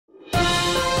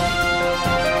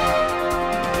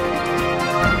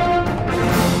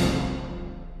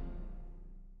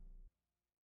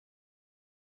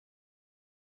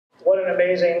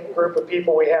group of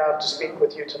people we have to speak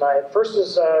with you tonight. First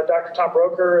is Dr. Tom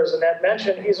Brocher. As Annette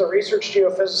mentioned, he's a research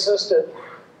geophysicist at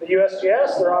the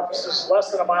USGS. Their office is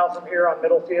less than a mile from here on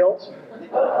Middlefield.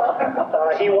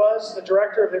 He was the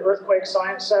director of the Earthquake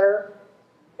Science Center,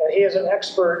 and he is an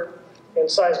expert in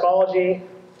seismology,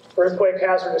 earthquake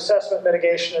hazard assessment,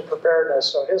 mitigation, and preparedness.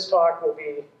 So his talk will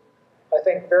be, I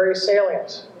think, very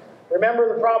salient.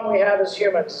 Remember, the problem we have as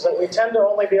humans is that we tend to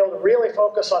only be able to really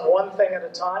focus on one thing at a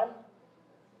time,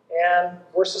 and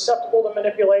we're susceptible to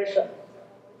manipulation.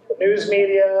 The news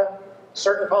media,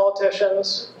 certain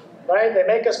politicians, right? They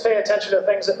make us pay attention to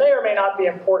things that may or may not be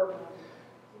important.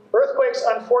 Earthquakes,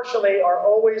 unfortunately, are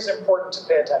always important to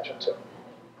pay attention to.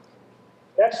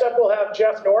 Next up, we'll have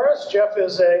Jeff Norris. Jeff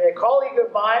is a colleague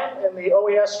of mine in the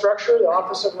OES structure, the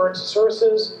Office of Emergency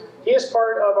Services. He is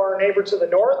part of our neighbor to the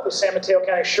north, the San Mateo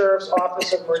County Sheriff's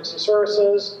Office of Emergency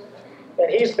Services,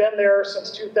 and he's been there since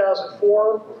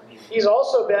 2004. He's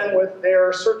also been with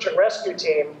their search and rescue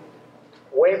team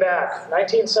way back,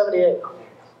 1978.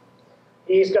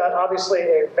 He's got obviously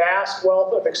a vast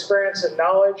wealth of experience and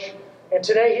knowledge, and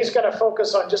today he's going to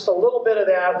focus on just a little bit of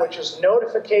that, which is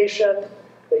notification,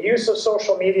 the use of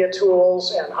social media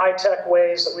tools, and high-tech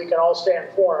ways that we can all stay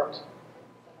informed.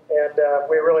 And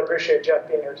we really appreciate Jeff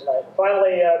being here tonight.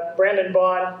 Finally, Brandon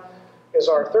Vaughn is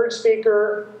our third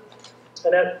speaker.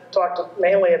 Annette talked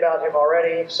mainly about him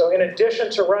already. So in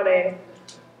addition to running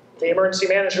the emergency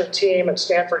management team at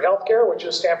Stanford Health Care, which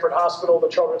is Stanford Hospital, the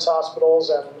children's hospitals,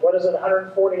 and what is it,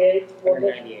 148?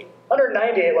 198.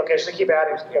 198 locations. They keep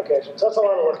adding locations. That's a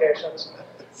lot of locations.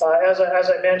 As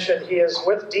I mentioned, he is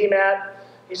with DMAT.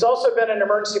 He's also been an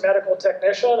emergency medical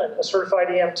technician and a certified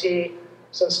EMT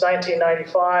since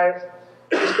 1995.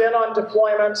 He's been on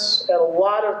deployments at a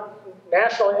lot of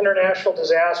national and international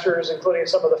disasters, including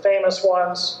some of the famous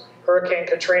ones, Hurricane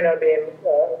Katrina being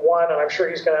one, and I'm sure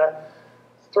he's going to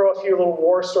throw a few little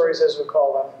war stories, as we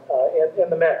call them, in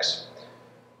the mix.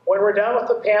 When we're done with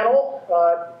the panel,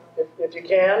 if you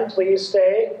can, please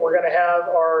stay. We're going to have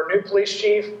our new police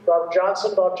chief, Bob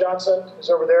Johnson, who's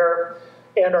over there,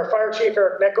 and our fire chief,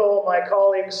 Eric Nickel, my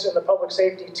colleagues in the public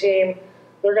safety team.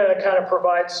 They're going to kind of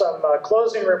provide some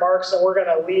closing remarks, and we're going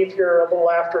to leave here a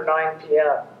little after 9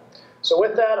 p.m. So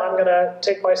with that, I'm going to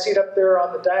take my seat up there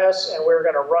on the dais, and we're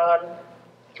going to run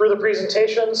through the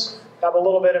presentations, have a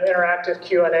little bit of interactive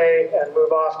Q&A, and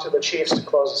move off to the chiefs to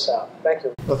close us out. Thank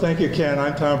you. Well, thank you, Ken.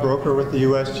 I'm Tom Brocher with the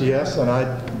USGS, and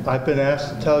I've been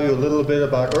asked to tell you a little bit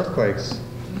about earthquakes.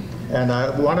 And I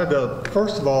wanted to,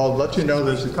 first of all, let you know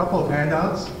there's a couple of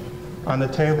handouts on the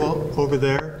table over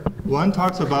there. One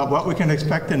talks about what we can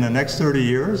expect in the next 30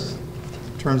 years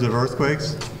in terms of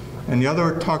earthquakes, and the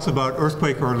other talks about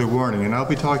earthquake early warning, and I'll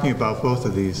be talking about both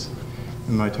of these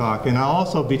in my talk. And I'll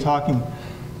also be talking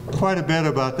quite a bit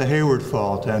about the Hayward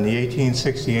Fault and the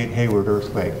 1868 Hayward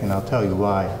earthquake, and I'll tell you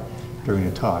why during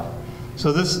the talk.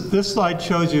 So this slide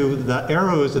shows you the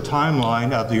arrow is the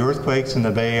timeline of the earthquakes in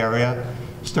the Bay Area,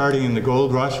 starting in the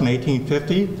gold rush in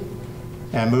 1850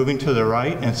 and moving to the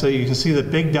right. And so you can see the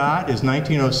big dot is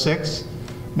 1906,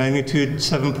 magnitude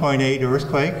 7.8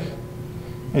 earthquake.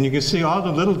 And you can see all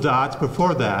the little dots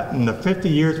before that. In the 50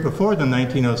 years before the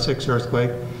 1906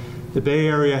 earthquake, the Bay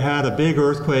Area had a big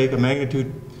earthquake, a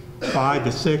magnitude 5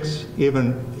 to 6,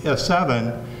 even a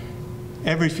 7,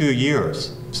 every few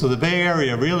years. So the Bay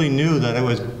Area really knew that it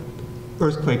was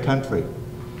earthquake country.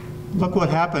 Look what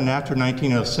happened after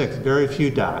 1906, very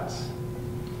few dots.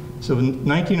 So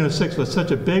 1906 was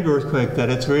such a big earthquake that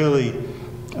it's really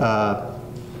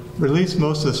released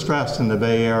most of the stress in the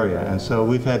Bay Area. And so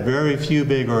we've had very few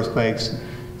big earthquakes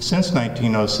since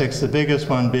 1906, the biggest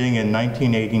one being in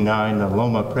 1989, the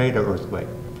Loma Prieta earthquake.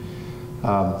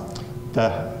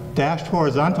 The dashed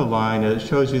horizontal line, it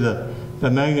shows you the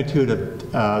magnitude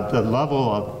of the level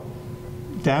of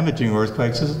damaging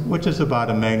earthquakes, which is about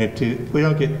a magnitude. We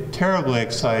don't get terribly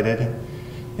excited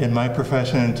in my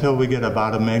profession until we get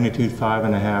about a magnitude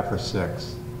 5.5 or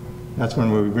 6. That's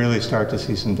when we really start to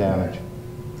see some damage.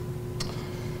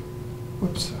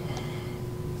 Whoops.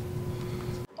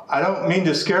 I don't mean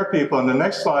to scare people, and the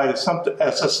next slide is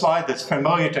it's a slide that's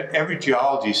familiar to every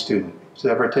geology student who's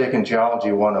ever taken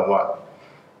Geology 101.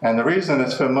 And the reason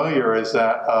it's familiar is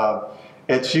that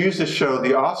it's used to show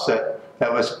the offset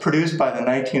that was produced by the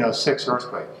 1906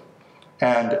 earthquake.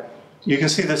 And you can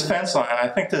see this fence line, and I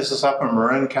think this is up in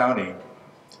Marin County,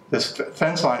 this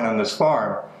fence line on this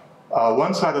farm.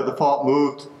 One side of the fault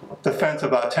moved the fence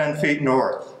about 10 feet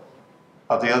north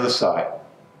of the other side.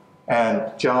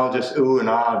 And geologists ooh and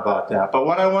ah about that. But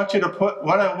what I want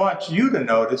you to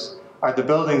notice are the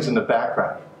buildings in the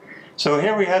background. So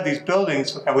here we have these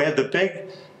buildings, and we had the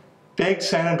big big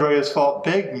San Andreas Fault,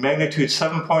 big magnitude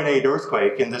 7.8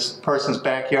 earthquake in this person's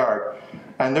backyard,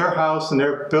 and their house and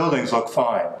their buildings look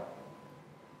fine.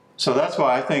 So that's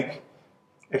why I think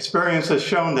experience has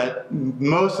shown that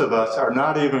most of us are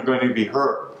not even going to be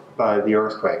hurt by the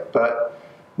earthquake, but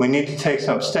we need to take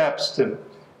some steps to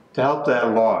help that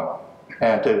along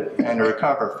and to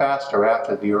recover faster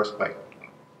after the earthquake.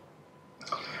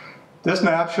 This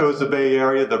map shows the Bay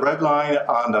Area. The red line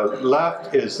on the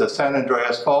left is the San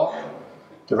Andreas Fault.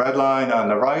 The red line on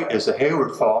the right is the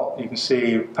Hayward Fault. You can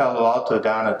see Palo Alto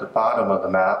down at the bottom of the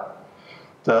map.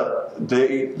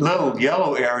 The little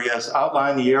yellow areas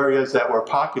outline the areas that were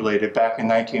populated back in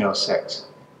 1906.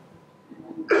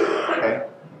 Okay?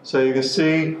 So you can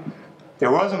see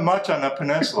there wasn't much on the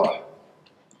peninsula.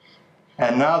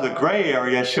 And now the gray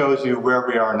area shows you where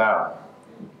we are now.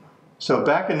 So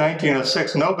back in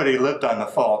 1906, nobody lived on the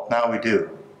fault. Now we do.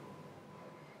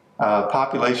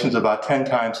 Population's about 10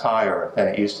 times higher than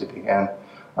it used to be. And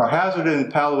our hazard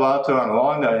in Palo Alto and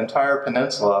along the entire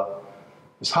peninsula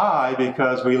is high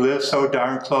because we live so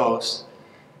darn close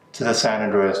to the San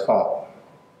Andreas Fault.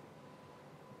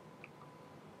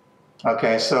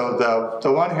 Okay, so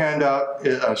the one handout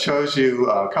shows you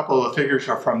a couple of figures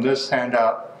are from this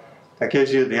handout that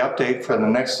gives you the update for the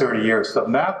next 30 years. The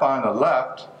map on the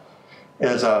left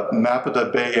is a map of the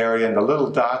Bay Area, and the little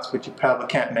dots, which you probably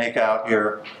can't make out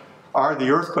here, are the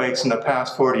earthquakes in the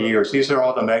past 40 years. These are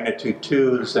all the magnitude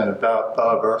 2s and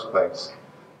above earthquakes.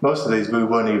 Most of these we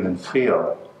wouldn't even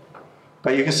feel.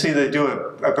 But you can see they do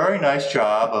a very nice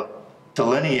job of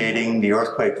delineating the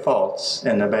earthquake faults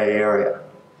in the Bay Area.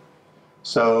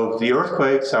 So the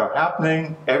earthquakes are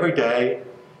happening every day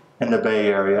in the Bay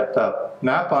Area. The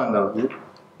map on the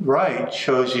right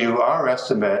shows you our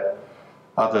estimate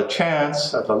of the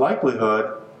chance, of the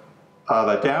likelihood of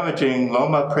a damaging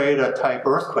Loma Prieta type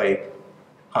earthquake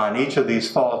on each of these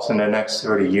faults in the next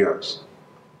 30 years.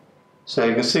 So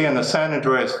you can see in the San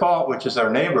Andreas Fault, which is our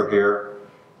neighbor here,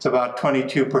 it's about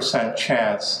 22%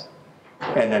 chance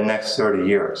in the next 30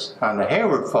 years. On the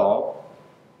Hayward Fault,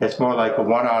 it's more like a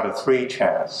 1 out of 3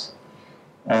 chance.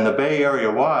 And the Bay Area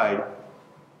wide,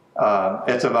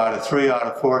 it's about a 3 out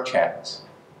of 4 chance.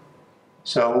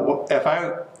 So if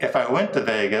I went to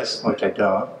Vegas, which I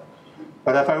don't,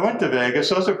 but if I went to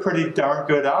Vegas, those are pretty darn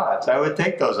good odds. I would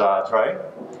take those odds, right?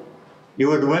 You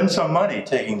would win some money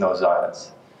taking those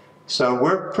odds. So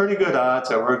we're pretty good odds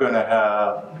that we're going to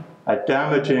have a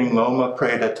damaging Loma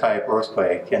Prieta type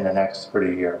earthquake in the next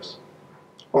 30 years,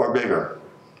 or bigger.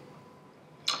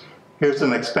 Here's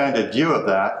an expanded view of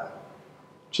that,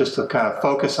 just to kind of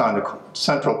focus on the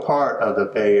central part of the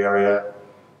Bay Area,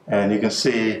 and you can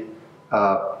see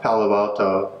Palo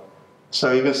Alto.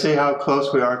 So you can see how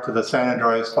close we are to the San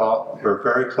Andreas Fault. We're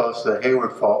very close to the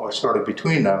Hayward Fault. We're sort of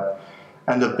between them.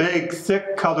 And the big,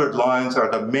 thick colored lines are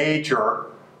the major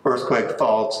earthquake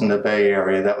faults in the Bay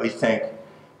Area that we think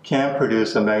can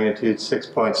produce a magnitude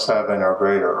 6.7 or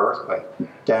greater earthquake,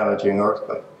 damaging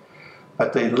earthquake.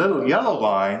 But the little yellow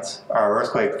lines are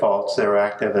earthquake faults that are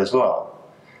active as well.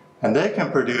 And they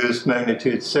can produce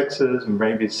magnitude 6s and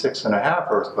maybe 6.5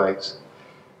 earthquakes,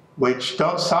 which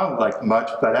don't sound like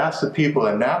much, but ask the people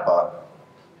in Napa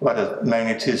what a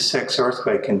magnitude 6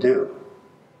 earthquake can do.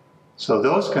 So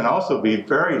those can also be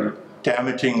very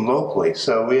damaging locally.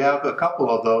 So we have a couple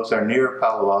of those are near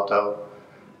Palo Alto,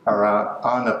 around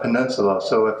on the peninsula.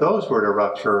 So if those were to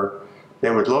rupture,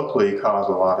 they would locally cause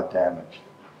a lot of damage.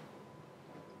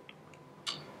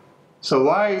 So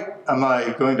why am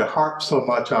I going to harp so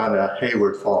much on the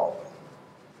Hayward Fault?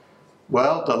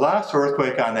 Well, the last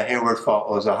earthquake on the Hayward Fault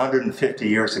was 150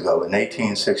 years ago in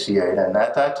 1868, and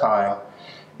at that time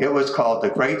it was called the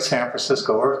Great San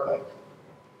Francisco Earthquake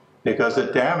because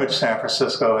it damaged San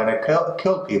Francisco and it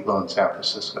killed people in San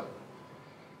Francisco.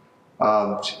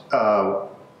 The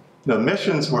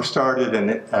missions were started in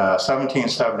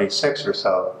 1776 or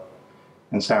so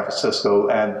in San Francisco,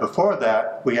 and before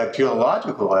that we have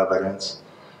geological evidence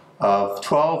of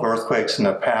 12 earthquakes in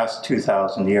the past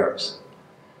 2,000 years.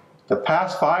 The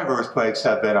past 5 earthquakes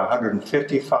have been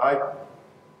 155,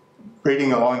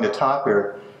 reading along the top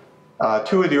here.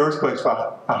 2 of the earthquakes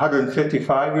were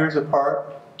 155 years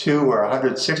apart, 2 were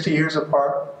 160 years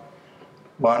apart,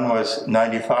 1 was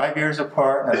 95 years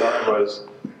apart, and another was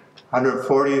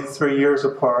 143 years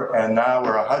apart, and now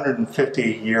we're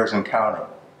 150 years and counting.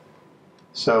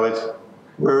 So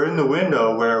we're in the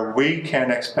window where we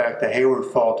can expect a Hayward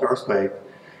Fault earthquake,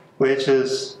 which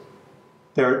is,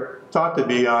 they're thought to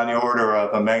be on the order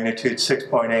of a magnitude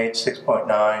 6.8,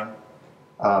 6.9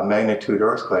 magnitude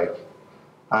earthquake.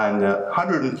 And the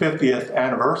 150th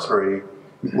anniversary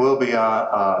will be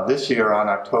on, this year on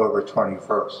October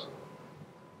 21st.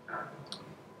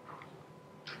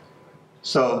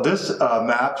 So this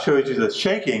map shows you the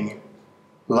shaking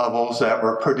levels that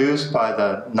were produced by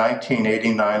the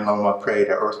 1989 Loma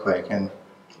Prieta earthquake. And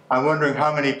I'm wondering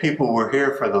how many people were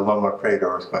here for the Loma Prieta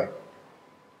earthquake?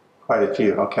 Quite a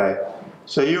few, okay.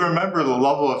 So you remember the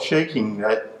level of shaking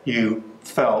that you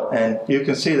felt, and you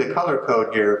can see the color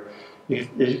code here.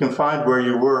 You can find where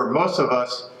you were. Most of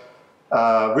us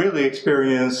really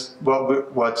experienced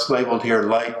what's labeled here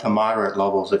light to moderate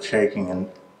levels of shaking and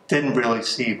didn't really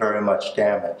see very much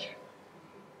damage.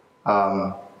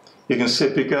 You can see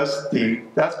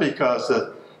that's because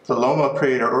the Loma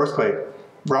Prieta earthquake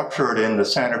ruptured in the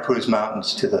Santa Cruz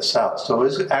Mountains to the south. So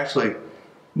it's actually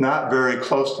not very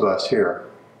close to us here.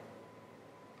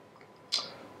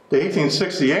 The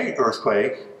 1868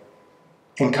 earthquake,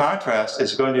 in contrast,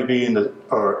 is going to be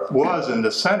was in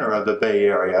the center of the Bay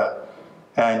Area.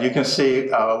 And you can see,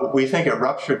 we think it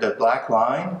ruptured the black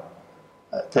line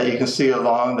that you can see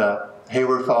along the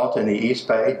Hayward Fault in the East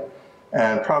Bay,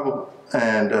 and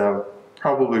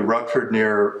probably ruptured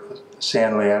near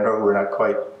San Leandro. We're not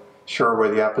quite sure where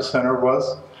the epicenter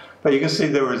was. But you can see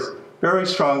there was very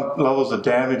strong levels of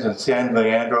damage in San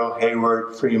Leandro,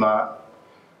 Hayward, Fremont.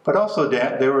 But also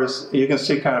you can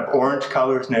see kind of orange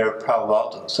colors near Palo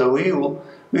Alto. So we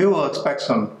will expect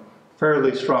some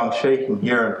fairly strong shaking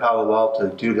here in Palo Alto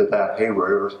due to that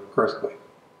Hayward earthquake.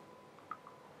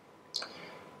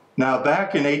 Now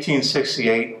back in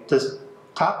 1868, this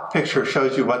top picture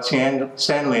shows you what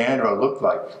San Leandro looked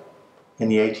like in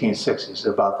the 1860s.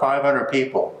 About 500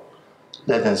 people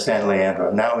lived in San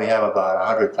Leandro. Now we have about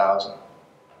 100,000.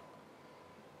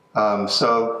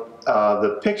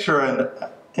 The picture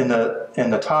in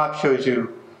the top shows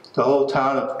you the whole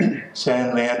town of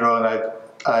San Leandro, and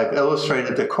I've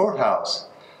illustrated the courthouse.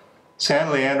 San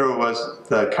Leandro was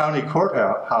the county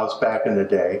courthouse back in the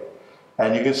day,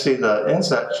 and you can see the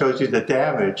inset shows you the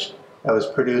damage that was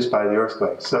produced by the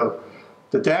earthquake. So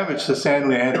the damage to San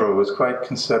Leandro was quite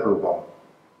considerable.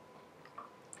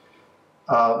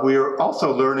 We are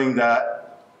also learning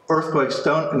that earthquakes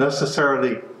don't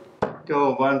necessarily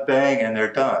go one bang and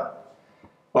they're done.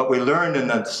 What we learned in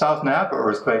the South Napa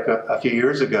earthquake a few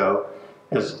years ago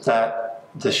is that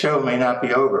the show may not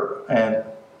be over. And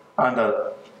on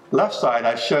the left side,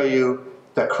 I show you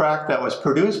the crack that was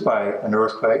produced by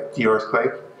the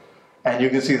earthquake, and you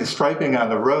can see the striping on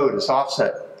the road is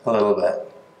offset a little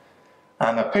bit.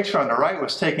 And the picture on the right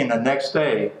was taken the next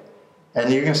day,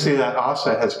 and you can see that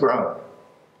offset has grown.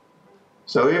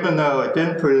 So even though it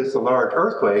didn't produce a large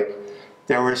earthquake,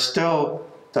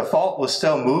 the fault was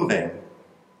still moving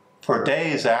for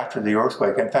days after the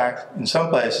earthquake. In fact, in some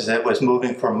places it was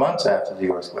moving for months after the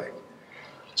earthquake.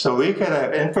 So we could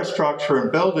have infrastructure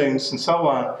and buildings and so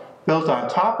on built on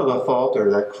top of the fault or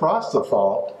that cross the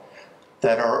fault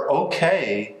that are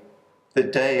okay the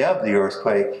day of the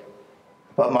earthquake,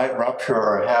 but might rupture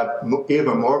or have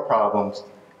even more problems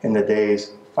in the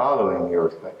days following the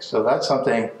earthquake. So that's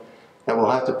something that we'll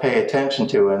have to pay attention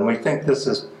to, and we think this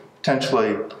is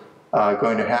potentially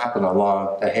going to happen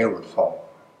along the Hayward Fault.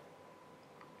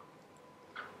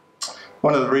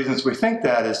 One of the reasons we think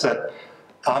that is that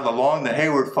along the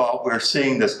Hayward Fault, we're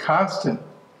seeing this constant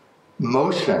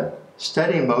motion,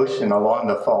 steady motion along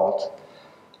the fault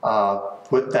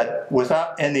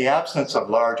in the absence of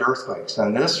large earthquakes.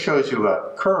 And this shows you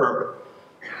a curve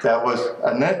that was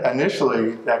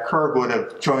initially, that curve would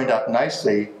have joined up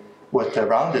nicely with the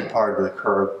rounded part of the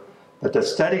curve, but the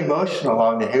steady motion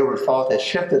along the Hayward Fault has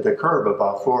shifted the curve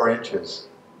about 4 inches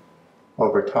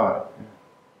over time.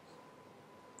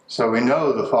 So we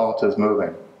know the fault is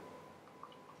moving.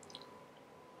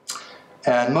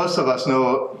 And most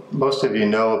of you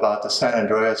know about the San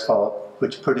Andreas Fault,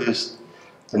 which produced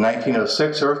the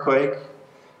 1906 earthquake,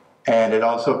 and it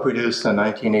also produced the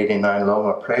 1989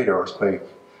 Loma Prieta earthquake.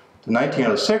 The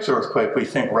 1906 earthquake, we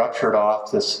think, ruptured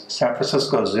off this San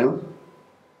Francisco Zoo,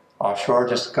 offshore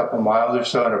just a couple miles or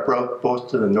so, and it broke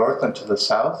both to the north and to the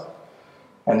south.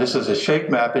 And this is a shake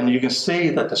map, and you can see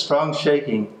that the strong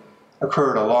shaking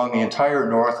occurred along the entire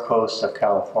north coast of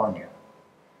California.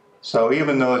 So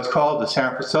even though it's called the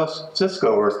San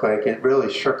Francisco earthquake, it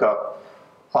really shook up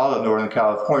all of Northern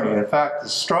California. In fact, the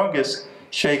strongest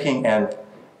shaking and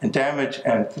damage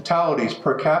and fatalities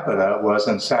per capita was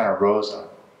in Santa Rosa.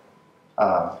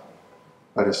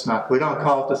 But it's not, we don't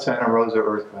call it the Santa Rosa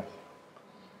earthquake.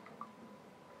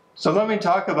 So let me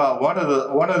talk about one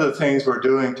of the things we're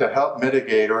doing to help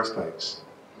mitigate earthquakes.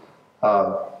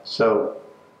 So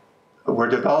we're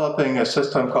developing a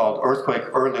system called earthquake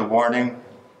early warning.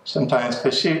 Sometimes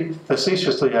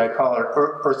facetiously I call it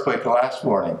earthquake last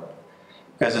warning,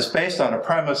 because it's based on the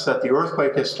premise that the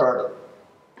earthquake has started.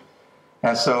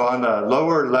 And so on the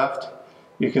lower left,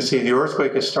 you can see the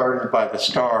earthquake is started by the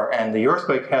star, and the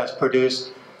earthquake has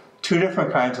produced two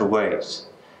different kinds of waves.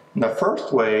 And the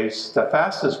first waves, the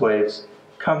fastest waves,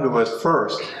 come to us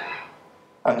first,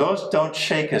 and those don't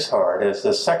shake as hard as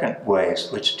the second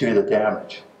waves, which do the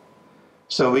damage.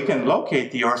 So we can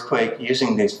locate the earthquake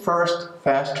using these first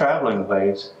fast traveling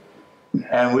waves,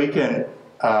 and we can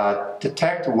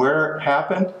detect where it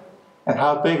happened and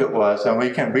how big it was, and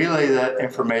we can relay that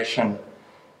information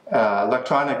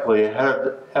electronically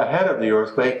ahead of the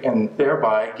earthquake, and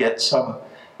thereby get some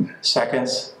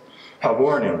seconds of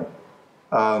warning.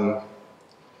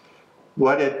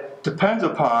 What it depends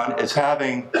upon is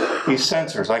having these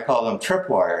sensors. I call them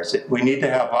tripwires. We need to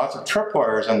have lots of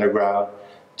tripwires underground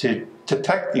to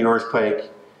detect the earthquake,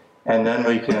 and then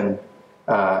we can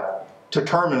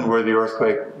determine where the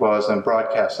earthquake was and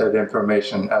broadcast that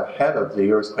information ahead of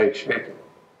the earthquake shaking.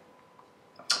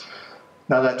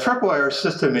 Now that tripwire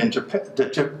system in Japan,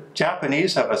 the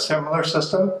Japanese have a similar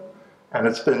system, and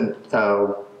it's been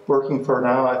working for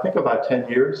now, I think, about 10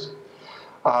 years.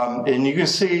 And you can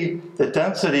see the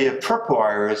density of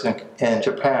tripwires in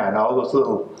Japan. All those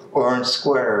little orange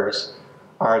squares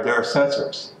are their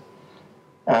sensors.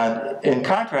 And in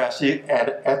contrast,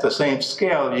 at the same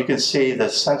scale, you can see the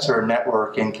sensor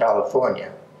network in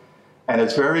California. And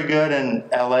it's very good in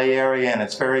LA area, and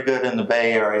it's very good in the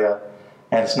Bay Area,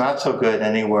 and it's not so good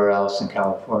anywhere else in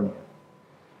California.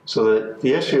 So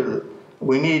the issue,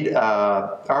 we need,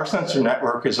 our sensor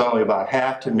network is only about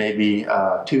half to maybe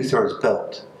 2/3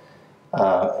 built.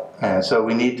 And so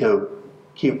we need to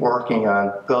keep working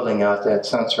on building out that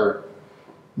sensor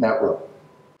network.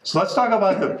 So let's talk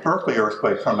about the Berkeley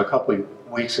earthquake from a couple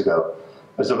of weeks ago.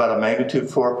 It was about a magnitude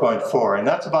 4.4, and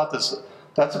that's about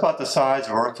the size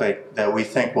of earthquake that we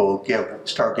think will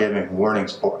start giving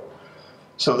warnings for.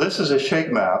 So this is a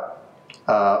shake map.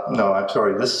 No, I'm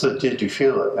sorry, this is a Did You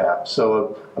Feel It map.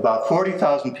 So about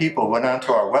 40,000 people went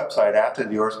onto our website after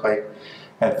the earthquake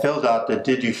and filled out the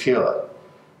Did You Feel It.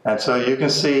 And so you can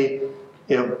see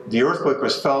the earthquake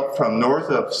was felt from north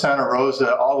of Santa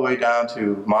Rosa all the way down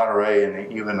to Monterey and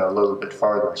even a little bit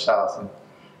farther south, and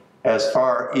as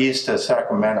far east as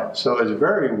Sacramento. So it's a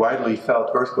very widely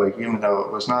felt earthquake, even though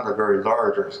it was not a very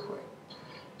large earthquake.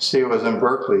 See, it was in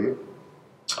Berkeley.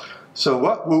 So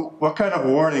what kind of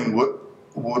warning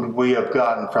would we have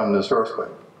gotten from this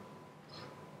earthquake?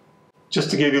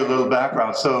 Just to give you a little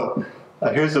background, so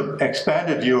here's an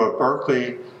expanded view of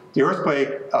Berkeley. The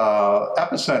earthquake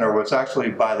epicenter was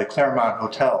actually by the Claremont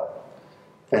Hotel,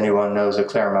 if anyone knows the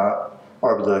Claremont,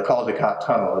 or the Caldecott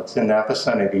Tunnel. It's in that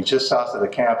vicinity, just south of the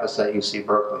campus at UC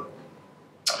Berkeley.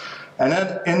 And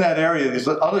then in that area, these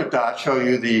other dots show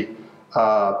you the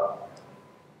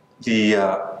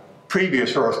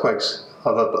previous earthquakes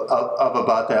of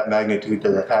about that magnitude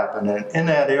that have happened. And in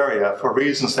that area, for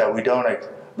reasons that we don't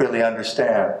really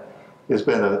understand, there's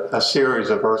been a series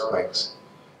of earthquakes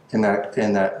in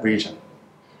that region.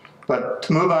 But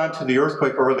to move on to the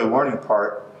earthquake early warning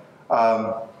part,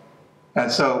 and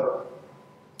so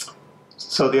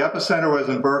the epicenter was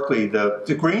in Berkeley.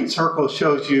 The green circle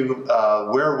shows you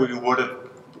where we would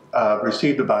have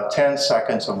received about 10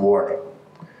 seconds of warning.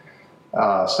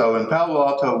 So in Palo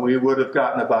Alto, we would have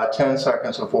gotten about 10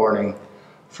 seconds of warning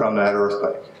from that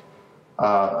earthquake.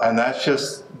 And that's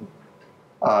just,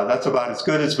 that's about as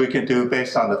good as we can do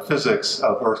based on the physics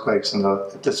of earthquakes and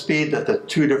the speed that the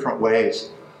two different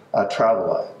waves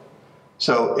travel at.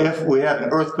 So if we had an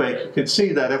earthquake, you can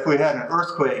see that if we had an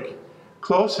earthquake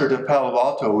closer to Palo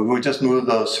Alto, we would just move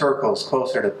those circles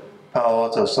closer to Palo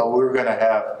Alto. So we were going to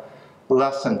have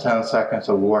less than 10 seconds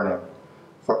of warning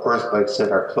for earthquakes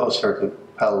that are closer to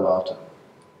Palo Alto.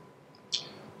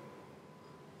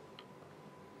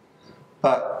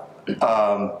 But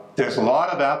there's a lot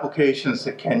of applications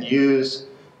that can use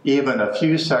even a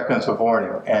few seconds of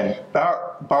warning. And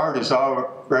BART is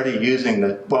already using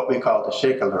what we call the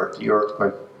shake alert, the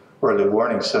earthquake early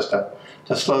warning system,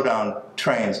 to slow down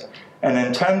trains. And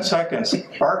in 10 seconds,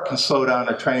 BART can slow down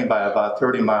a train by about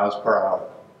 30 miles per hour.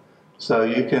 So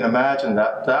you can imagine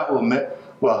that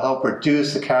will help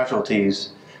reduce the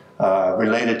casualties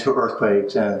related to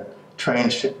earthquakes and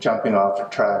trains jumping off the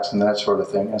tracks and that sort of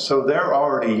thing. And so they're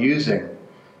already using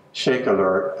shake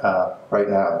alert right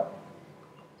now.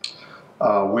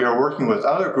 We are working with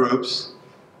other groups.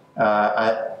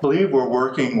 I believe we're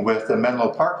working with the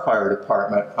Menlo Park Fire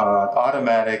Department on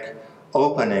automatic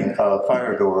opening of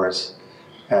fire doors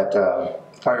at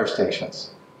fire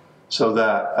stations, so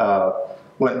that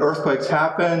when earthquakes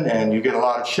happen and you get a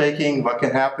lot of shaking, what can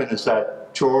happen is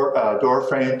that door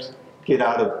frames get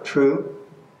out of true.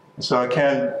 So it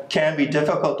can be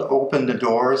difficult to open the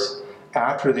doors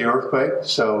after the earthquake.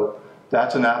 So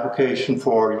That's an application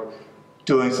for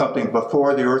doing something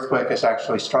before the earthquake has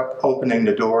actually struck, opening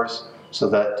the doors so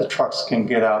that the trucks can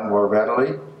get out more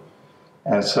readily.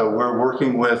 And so we're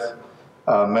working with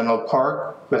Menlo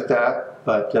Park with that,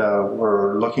 but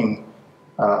we're looking,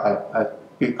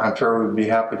 I'm sure we'd be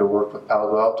happy to work with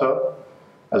Palo Alto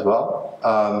as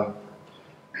well.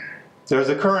 There's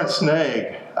a current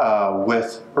snag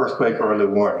with earthquake early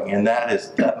warning, and that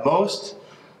is that most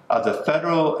of the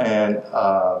federal and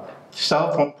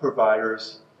cell phone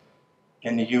providers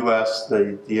in the US,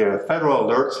 the federal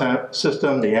alert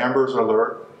system, the Amber's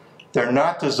alert, they're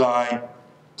not designed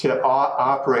to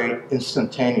operate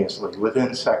instantaneously,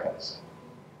 within seconds.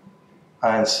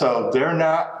 And so they're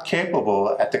not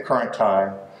capable at the current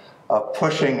time of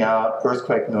pushing out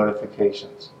earthquake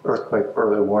notifications, earthquake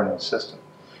early warning system.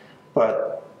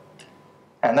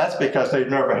 And that's because they've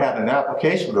never had an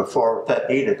application before that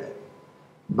needed it.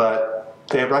 But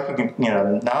they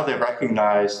now they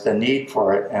recognize the need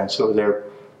for it, and so they're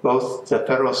both the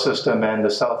federal system and the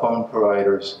cell phone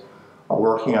providers are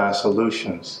working on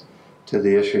solutions to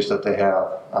the issues that they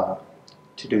have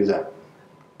to do that.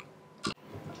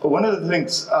 One of the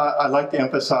things I like to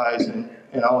emphasize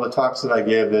in all the talks that I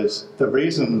give is the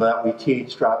reason that we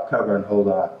teach drop, cover, and hold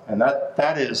on. And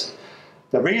that is,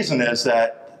 the reason is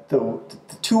that the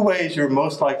two ways you're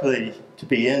most likely to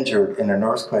be injured in an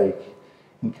earthquake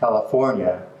in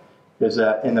California is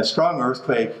that in a strong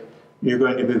earthquake, you're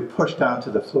going to be pushed down to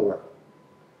the floor.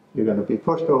 You're going to be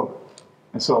pushed over.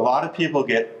 And so a lot of people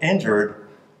get injured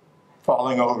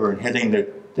falling over and hitting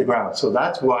the ground. So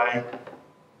that's why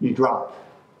you drop.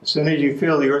 As soon as you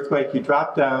feel the earthquake, you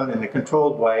drop down in a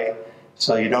controlled way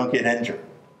so you don't get injured.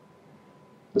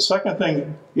 The second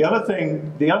thing, the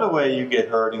other way you get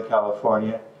hurt in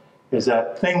California is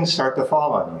that things start to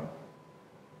fall on you.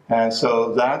 And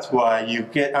so that's why you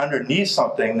get underneath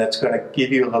something that's going to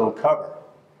give you a little cover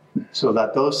so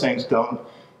that those things don't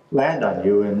land on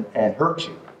you and hurt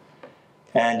you.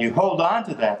 And you hold on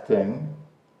to that thing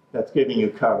that's giving you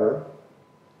cover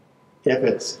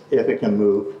if it can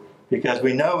move, because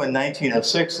we know in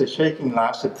 1906 the shaking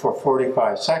lasted for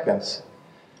 45 seconds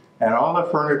and all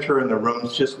the furniture in the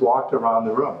rooms just walked around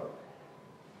the room.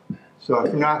 So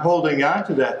if you're not holding on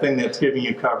to that thing that's giving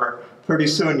you cover, pretty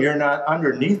soon you're not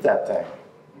underneath that thing,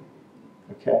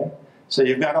 okay? So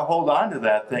you've got to hold on to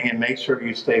that thing and make sure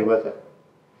you stay with it.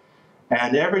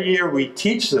 And every year we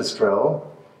teach this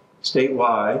drill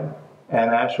statewide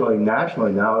and actually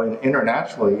nationally now and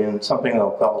internationally in something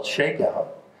called Shakeout.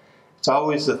 It's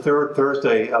always the third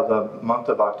Thursday of the month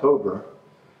of October.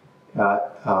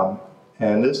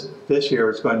 And this year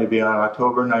it's going to be on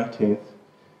October 19th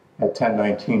at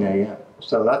 10:19 a.m.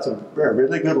 So that's a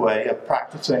really good way of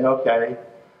practicing, okay,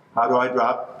 how do I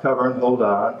drop, cover, and hold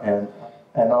on,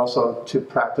 and also to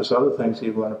practice other things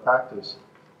you want to practice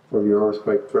for your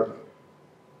earthquake drill.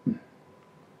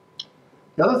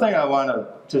 The other thing I want to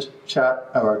just chat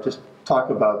or just talk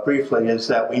about briefly is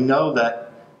that we know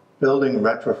that building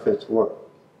retrofits work.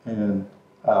 And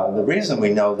the reason we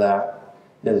know that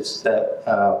is that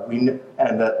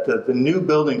the new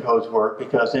building codes work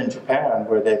because in Japan,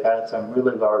 where they've had some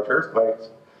really large earthquakes,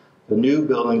 the new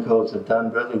building codes have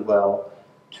done really well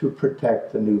to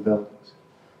protect the new buildings.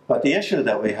 But the issue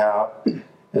that we have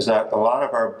is that a lot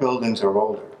of our buildings are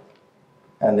older,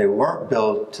 and they weren't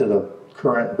built to the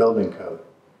current building code.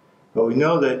 But we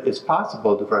know that it's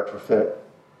possible to retrofit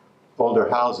older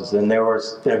houses, and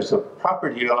there's a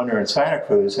property owner in Santa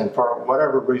Cruz, and for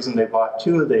whatever reason they bought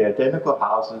two of the identical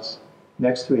houses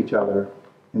next to each other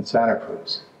in Santa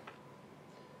Cruz.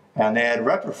 And they had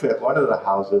retrofit one of the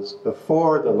houses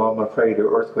before the Loma Prieta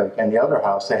earthquake, and the other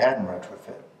house they hadn't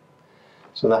retrofit.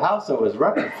 So the house that was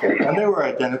retrofit, and they were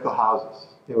identical houses,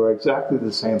 they were exactly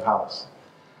the same house.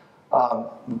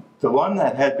 The one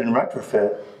that had been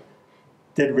retrofit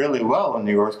did really well in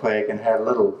the earthquake and had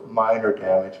little minor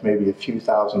damage, maybe a few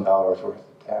 $1,000s worth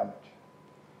of damage.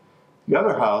 The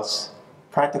other house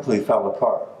practically fell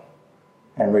apart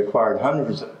and required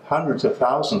hundreds of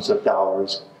thousands of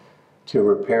dollars to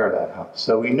repair that house.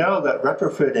 So we know that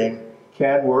retrofitting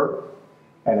can work,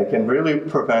 and it can really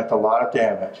prevent a lot of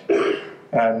damage.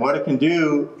 And what it can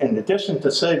do, in addition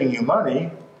to saving you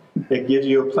money, it gives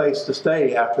you a place to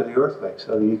stay after the earthquake,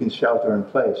 so you can shelter in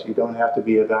place. You don't have to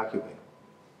be evacuated.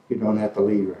 You don't have to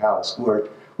leave your house,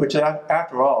 which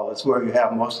after all is where you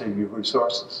have most of your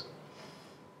resources.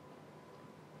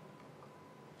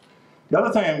 The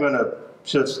other thing I'm going to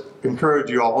just encourage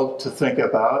you all to think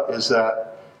about is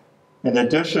that in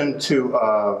addition to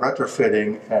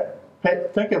retrofitting,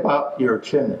 think about your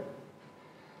chimney.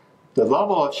 The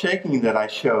level of shaking that I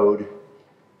showed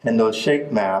in those shake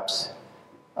maps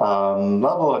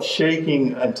Level of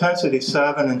shaking, intensity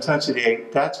 7, intensity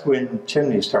 8, that's when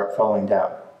chimneys start falling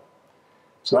down.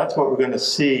 So that's what we're going to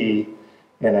see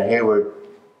in a Hayward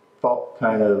fault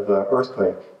kind of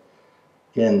earthquake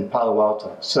in Palo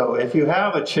Alto. So if you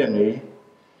have a chimney,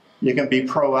 you can be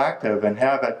proactive and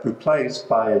have it replaced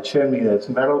by a chimney that's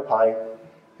metal pipe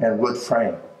and wood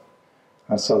frame.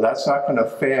 And so that's not going to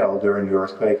fail during the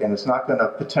earthquake, and it's not going to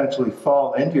potentially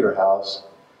fall into your house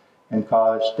and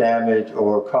cause damage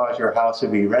or cause your house to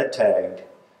be red tagged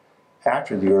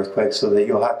after the earthquake so that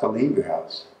you'll have to leave your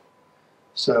house.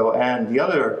 So, and the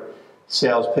other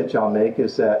sales pitch I'll make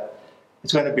is that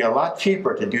it's going to be a lot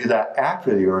cheaper to do that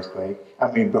after the earthquake,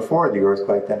 before the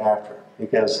earthquake than after,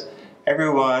 because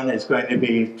everyone is going to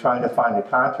be trying to find a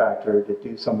contractor to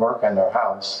do some work on their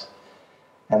house,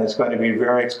 and it's going to be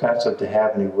very expensive to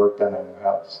have any work done on your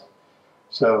house.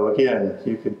 So again,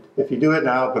 you could, if you do it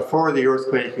now before the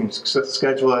earthquake, you can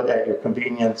schedule it at your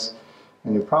convenience,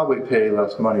 and you probably pay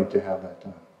less money to have that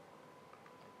done.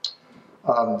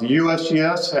 The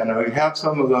USGS, and we have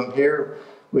some of them here,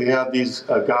 we have these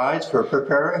guides for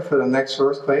preparing for the next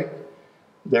earthquake.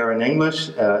 They're in English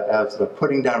as the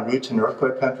Putting Down Roots in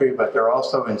Earthquake Country, but they're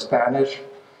also in Spanish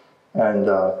and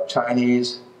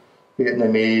Chinese,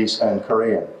 Vietnamese, and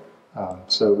Korean.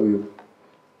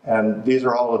 And these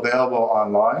are all available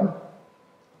online.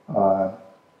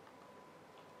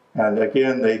 And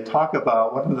again, they talk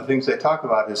about, one of the things they talk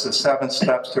about is the 7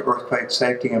 steps to earthquake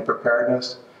safety and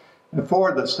preparedness. And 4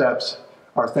 of the steps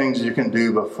are things you can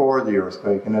do before the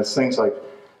earthquake. And it's things like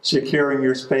securing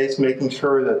your space, making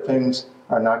sure that things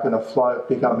are not going to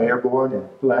become airborne and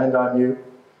land on you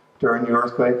during the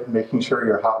earthquake, making sure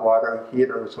your hot water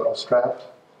heater is well strapped.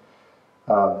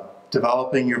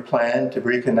 Developing your plan to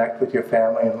reconnect with your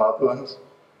family and loved ones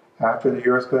after the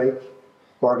earthquake,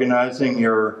 organizing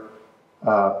your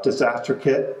disaster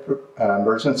kit,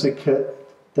 emergency kit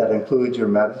that includes your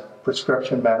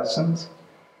prescription medicines,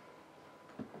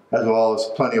 as well as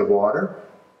plenty of water,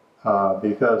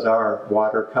 because our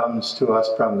water comes to us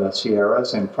from the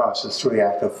Sierras and crosses 3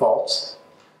 active faults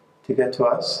to get to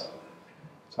us.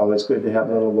 It's always good to have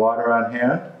a little water on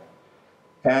hand.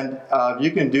 And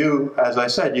you can do, as I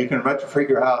said, you can retrofit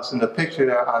your house. And the picture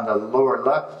there on the lower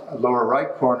left, lower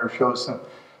right corner shows some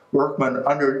workmen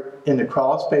in the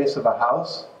crawl space of a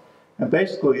house. And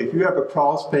basically, if you have a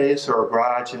crawl space or a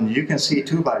garage and you can see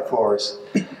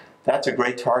 2x4s, that's a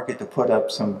great target to put up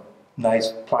some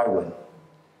nice plywood.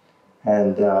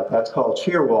 And that's called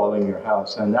shear walling your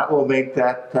house. And that will make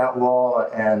that wall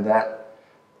and that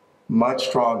much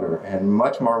stronger and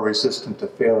much more resistant to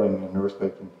failing in an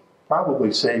earthquake.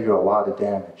 Probably save you a lot of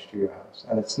damage to your house,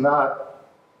 and it's not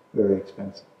very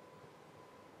expensive.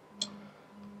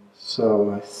 So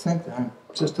I think I'm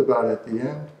just about at the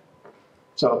end.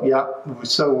 So yeah,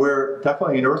 so we're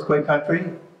definitely an earthquake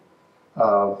country.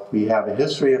 We have a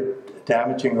history of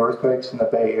damaging earthquakes in the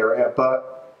Bay Area,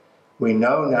 but we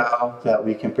know now that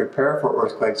we can prepare for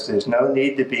earthquakes. There's no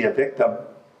need to be a victim.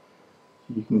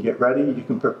 You can get ready, you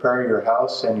can prepare your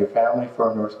house and your family for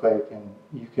an earthquake, and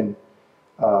you can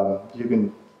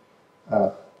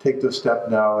take this step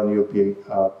now, and you'll be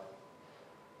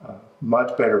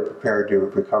much better prepared to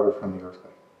recover from the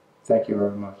earthquake. Thank you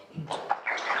very much. Thank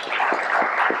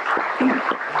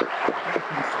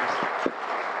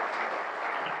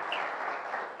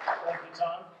you,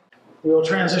 Tom. We will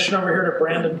transition over here to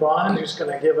Brandon Bond, who's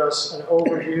going to give us an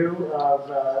overview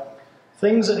of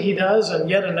things that he does, and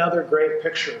yet another great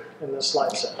picture in this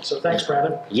slide set. So thanks,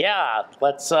 Brandon. Yeah,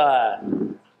 let's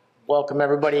welcome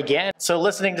everybody again. So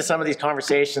listening to some of these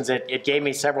conversations, it gave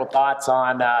me several thoughts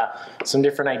on some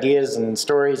different ideas and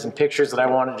stories and pictures that I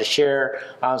wanted to share.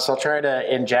 So I'll try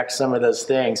to inject some of those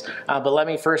things. But let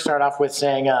me first start off with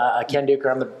saying, Ken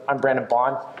Duker, I'm Brandon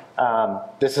Bond.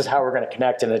 This is how we're going to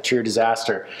connect in a true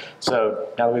disaster. So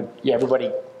now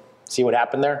everybody see what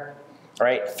happened there? All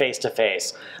right, face to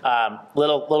face.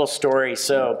 Little story.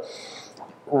 So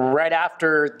right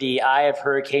after the eye of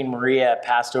Hurricane Maria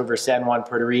passed over San Juan,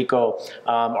 Puerto Rico,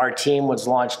 our team was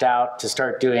launched out to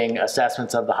start doing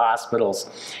assessments of the hospitals.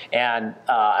 And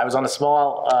I was on a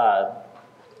small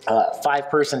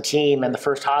 5-person team, and the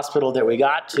first hospital that we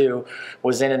got to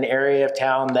was in an area of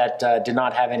town that did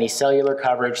not have any cellular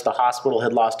coverage. The hospital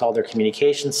had lost all their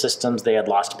communication systems, they had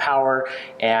lost power,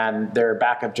 and their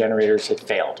backup generators had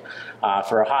failed.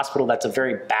 For a hospital, that's a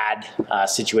very bad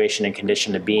situation and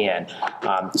condition to be in.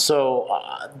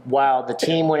 While the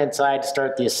team went inside to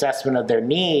start the assessment of their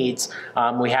needs,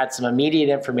 we had some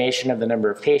immediate information of the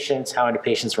number of patients, how many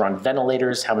patients were on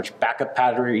ventilators, how much backup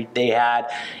battery they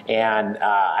had, and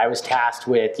I was tasked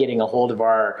with getting a hold of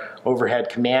our overhead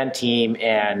command team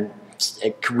and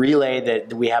relay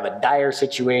that we have a dire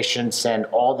situation, send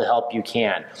all the help you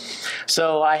can.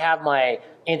 So I have my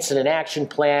incident action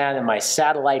plan and my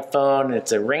satellite phone, and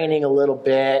it's raining a little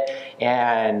bit,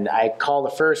 and I call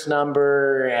the first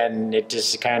number and it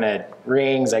just kind of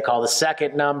rings. I call the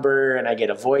second number and I get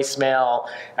a voicemail.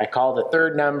 I call the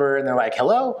third number and they're like,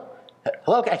 hello,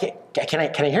 can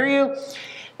I hear you?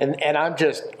 And I'm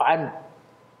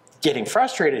getting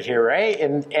frustrated here, right?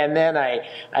 And then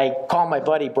I call my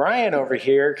buddy Brian over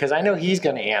here because I know he's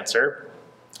going to answer,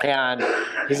 and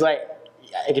he's like,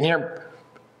 I can hear him,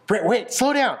 wait,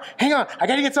 slow down, hang on, I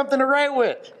got to get something to write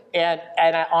with. And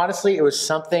honestly, it was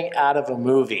something out of a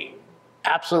movie,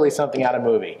 absolutely something out of a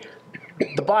movie.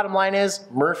 The bottom line is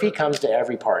Murphy comes to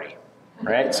every party.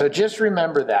 Right? So just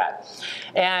remember that.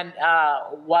 And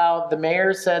while the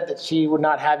mayor said that she would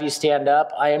not have you stand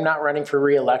up, I am not running for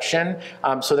re-election,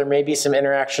 so there may be some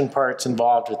interaction parts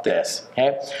involved with this.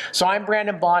 Okay? So I'm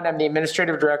Brandon Bond. I'm the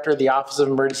Administrative Director of the Office of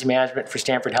Emergency Management for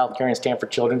Stanford Health Care and Stanford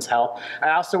Children's Health.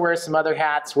 I also wear some other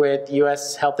hats with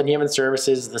U.S. Health and Human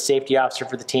Services, the safety officer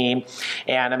for the team,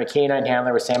 and I'm a canine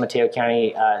handler with San Mateo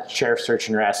County Sheriff's Search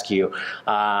and Rescue.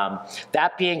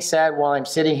 That being said, while I'm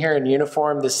sitting here in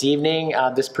uniform this evening,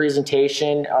 this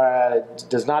presentation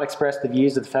does not express the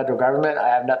views of the federal government. I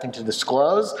have nothing to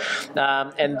disclose.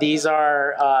 And these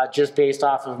are just based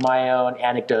off of my own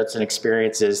anecdotes and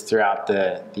experiences throughout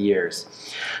the years.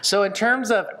 So in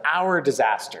terms of our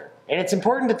disaster, and it's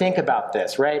important to think about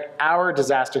this, right? Our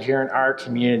disaster here in our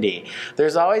community.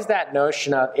 There's always that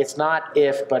notion of it's not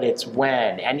if, but it's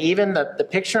when. And even the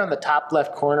picture on the top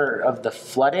left corner of the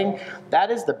flooding, that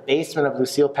is the basement of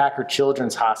Lucille Packard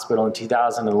Children's Hospital in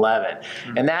 2011.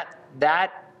 Mm-hmm. And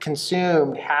that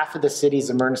consumed half of the city's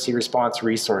emergency response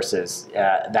resources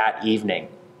that evening.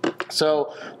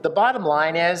 So the bottom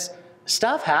line is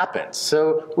stuff happens.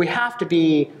 So we have to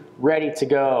be ready to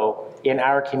go in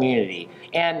our community.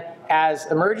 And as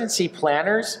emergency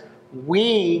planners,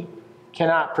 we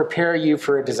cannot prepare you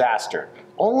for a disaster.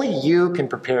 Only you can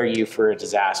prepare you for a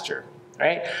disaster,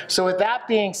 right? So with that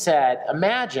being said,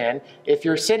 imagine if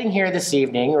you're sitting here this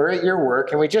evening or at your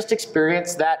work and we just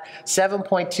experienced that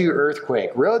 7.2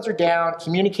 earthquake. Roads are down,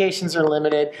 communications are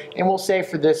limited, and we'll say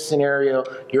for this scenario,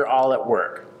 you're all at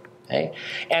work, okay?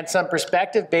 And some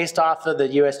perspective based off of the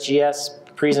USGS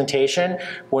presentation,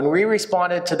 when we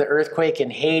responded to the earthquake in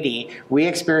Haiti, we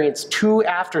experienced 2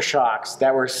 aftershocks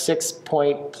that were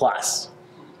 6-point plus.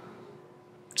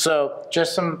 So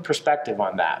just some perspective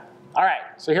on that. All right,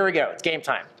 so here we go. It's game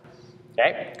time.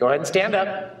 Okay, go ahead and stand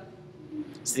up.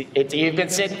 You've been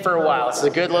sitting for a while. This is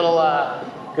a good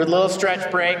little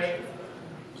stretch break.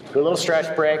 Good little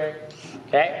stretch break.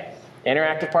 Okay,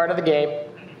 interactive part of the game.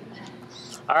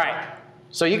 All right.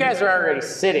 So you guys are already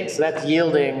sitting, so that's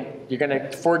yielding. You're going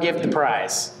to forgive the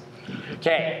prize.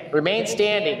 Okay, remain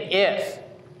standing if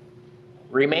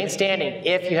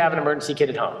you have an emergency kit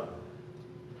at home.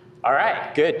 All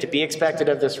right, good, to be expected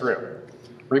of this room.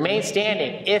 Remain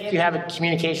standing if you have a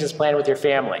communications plan with your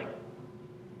family.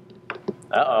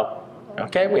 Uh-oh.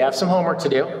 Okay, we have some homework to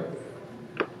do.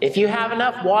 If you have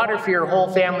enough water for your whole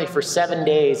family for 7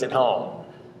 days at home.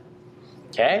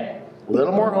 Okay, a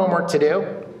little more homework to do.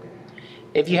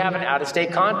 If you have an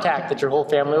out-of-state contact that your whole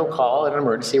family will call in an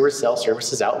emergency where cell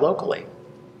service is out locally.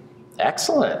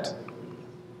 Excellent.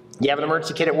 You have an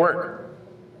emergency kit at work.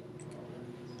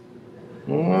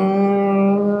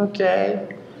 Okay.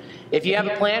 If you have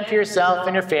a plan for yourself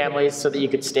and your family so that you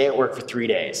could stay at work for 3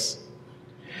 days.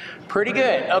 Pretty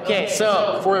good. Okay,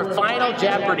 so for Final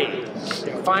Jeopardy,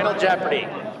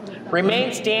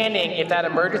 remain standing if that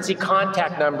emergency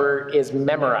contact number is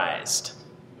memorized.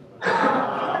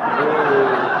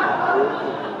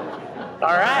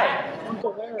 All right,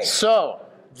 so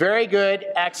very good,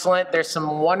 excellent. There's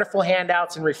some wonderful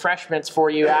handouts and refreshments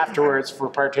for you afterwards for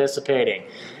participating.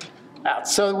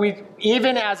 So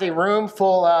even as a room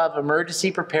full of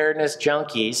emergency preparedness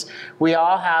junkies, we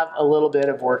all have a little bit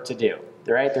of work to do,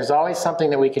 right? There's always something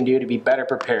that we can do to be better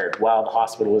prepared while the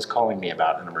hospital is calling me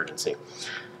about an emergency.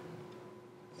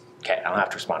 Okay, I don't have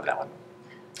to respond to that one.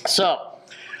 So,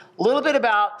 a little bit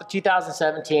about the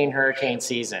 2017 hurricane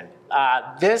season.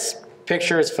 This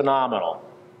picture is phenomenal.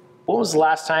 When was the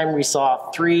last time we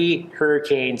saw 3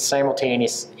 hurricanes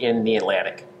simultaneous in the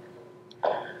Atlantic?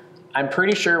 I'm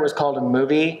pretty sure it was called a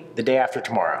movie, The Day After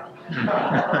Tomorrow.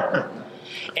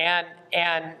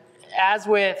 and as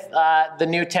with the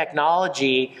new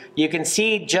technology, you can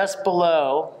see just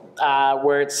below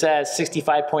where it says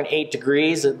 65.8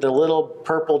 degrees, the little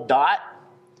purple dot.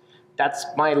 That's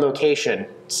my location,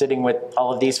 sitting with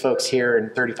all of these folks here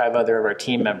and 35 other of our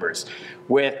team members,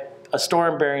 with a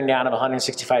storm bearing down of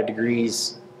 165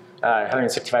 degrees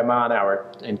 165 mile an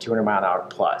hour and 200 mile an hour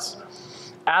plus.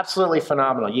 Absolutely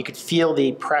phenomenal. You could feel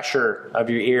the pressure of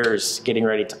your ears getting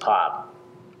ready to pop.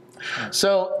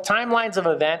 So timelines of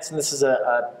events, and this is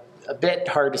a bit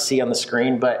hard to see on the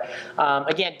screen, but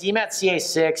again, DMAT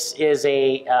CA6 is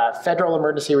a federal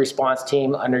emergency response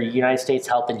team under United States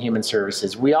Health and Human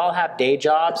Services. We all have day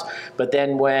jobs, but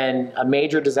then when a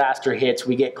major disaster hits,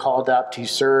 we get called up to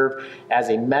serve as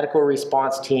a medical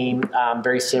response team,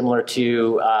 very similar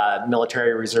to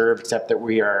military reserve, except that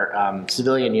we are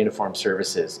civilian uniform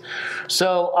services.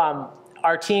 So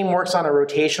our team works on a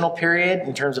rotational period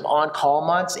in terms of on-call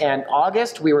months, and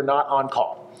August, we were not on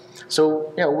call.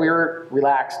 So, you know, we were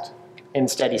relaxed in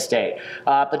steady state.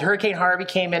 But Hurricane Harvey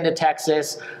came into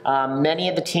Texas. Many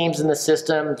of the teams in the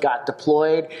system got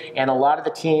deployed, and a lot of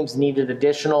the teams needed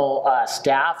additional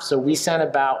staff. So we sent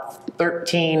about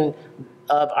 13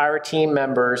 of our team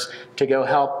members to go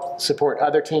help support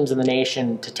other teams in the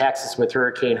nation to Texas with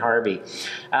Hurricane Harvey.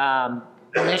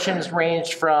 Missions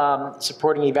ranged from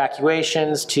supporting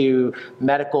evacuations to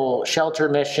medical shelter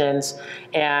missions,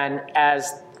 and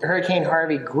as Hurricane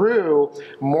Harvey grew,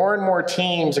 more and more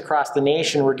teams across the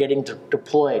nation were getting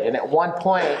deployed. And at one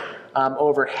point,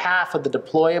 over half of the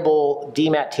deployable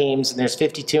DMAT teams, and there's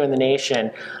 52 in the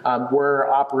nation, were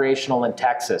operational in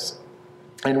Texas.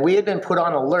 And we had been put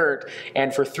on alert,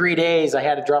 and for 3 days I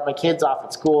had to drop my kids off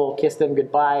at school, kiss them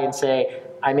goodbye, and say,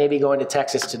 I may be going to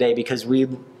Texas today, because we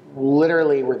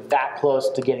literally were that close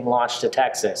to getting launched to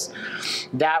Texas.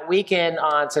 That weekend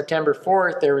on September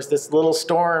 4th, there was this little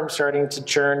storm starting to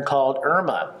churn called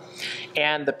Irma.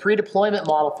 And the pre-deployment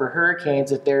model for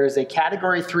hurricanes, if there is a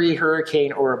Category 3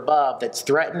 hurricane or above that's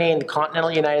threatening the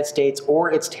continental United States or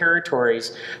its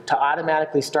territories, to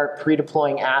automatically start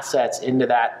pre-deploying assets into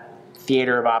that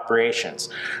theater of operations.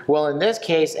 Well, in this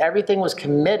case, everything was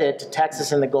committed to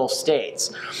Texas and the Gulf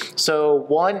states. So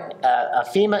a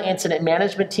FEMA incident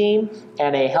management team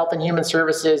and a Health and Human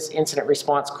Services incident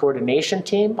response coordination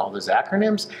team, all those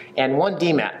acronyms, and one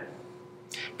DMAT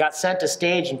got sent to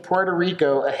stage in Puerto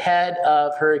Rico ahead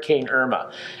of Hurricane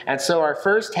Irma. And so our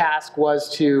first task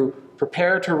was to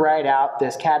prepare to ride out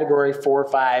this Category 4 or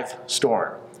 5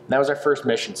 storm. And that was our first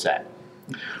mission set.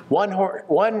 One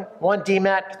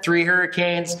DMAT, 3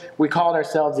 hurricanes. We called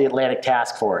ourselves the Atlantic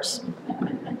Task Force.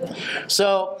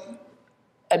 So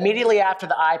immediately after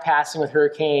the eye passing with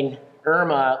Hurricane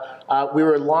Irma, we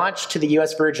were launched to the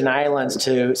U.S. Virgin Islands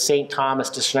to St. Thomas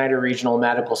to Schneider Regional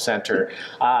Medical Center.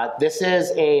 This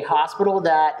is a hospital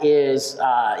that is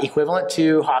equivalent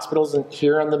to hospitals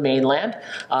here on the mainland.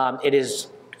 It is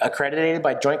accredited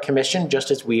by Joint Commission, just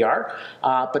as we are,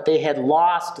 but they had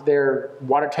lost their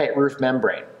watertight roof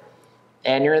membrane.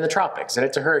 And you're in the tropics, and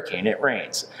it's a hurricane, it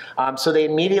rains. So they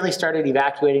immediately started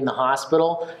evacuating the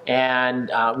hospital,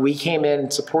 and we came in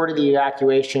and supported the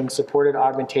evacuation, supported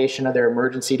augmentation of their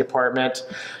emergency department,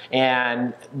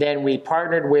 and then we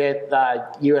partnered with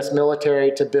U.S.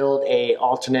 military to build a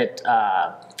alternate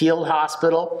field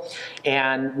hospital,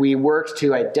 and we worked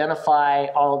to identify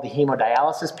all of the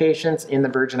hemodialysis patients in the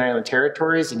Virgin Island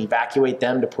territories and evacuate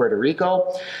them to Puerto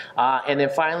Rico. And then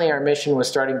finally our mission was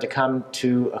starting to come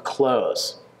to a close.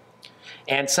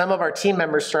 And some of our team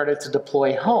members started to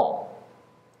deploy home.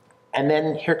 And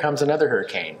then here comes another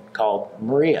hurricane called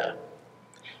Maria,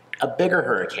 a bigger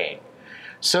hurricane.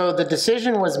 So the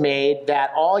decision was made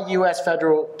that all U.S.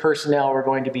 federal personnel were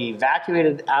going to be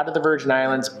evacuated out of the Virgin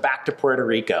Islands back to Puerto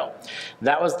Rico.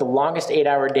 That was the longest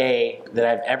 8-hour day that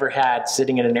I've ever had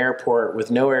sitting in an airport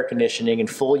with no air conditioning in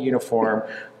full uniform.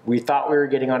 We thought we were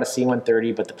getting on a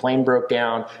C-130, but the plane broke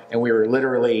down and we were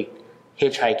literally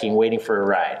hitchhiking, waiting for a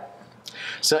ride.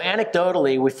 So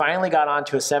anecdotally, we finally got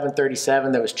onto a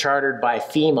 737 that was chartered by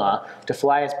FEMA to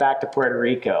fly us back to Puerto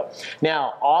Rico.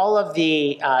 Now, all of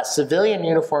the civilian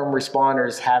uniform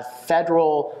responders have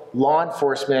federal law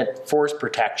enforcement force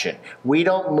protection. We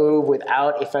don't move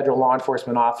without a federal law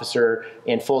enforcement officer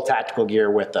in full tactical gear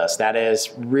with us. That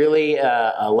is really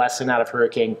a lesson out of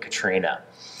Hurricane Katrina.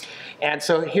 And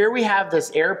so here we have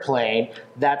this airplane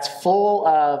that's full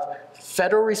of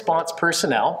federal response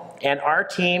personnel, and our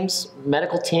team's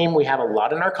medical team, we have a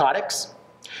lot of narcotics,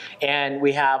 and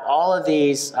we have all of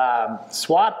these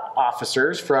SWAT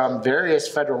officers from various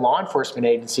federal law enforcement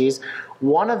agencies,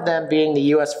 one of them being the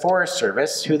U.S. Forest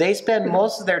Service, who they spend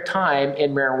most of their time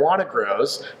in marijuana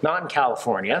grows, not in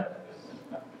California.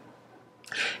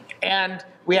 And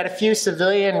we had a few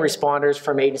civilian responders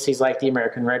from agencies like the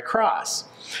American Red Cross.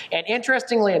 And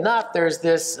interestingly enough, there's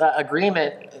this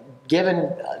agreement,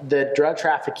 given the drug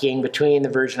trafficking between the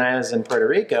Virgin Islands and Puerto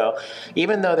Rico,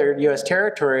 even though they're U.S.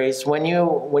 territories, when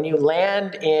you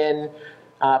land in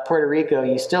Puerto Rico,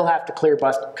 you still have to clear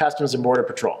Customs and Border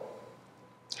Patrol.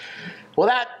 Well,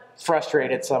 that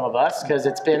frustrated some of us because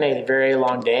it's been a very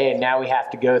long day and now we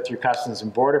have to go through Customs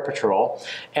and Border Patrol.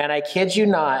 And I kid you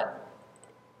not,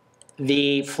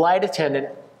 the flight attendant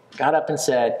got up and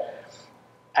said,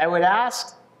 I would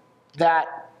ask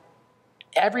that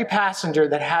every passenger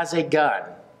that has a gun,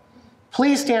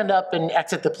 please stand up and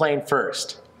exit the plane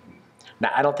first. Now,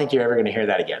 I don't think you're ever going to hear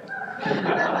that again.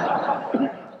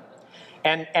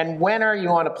 And when are you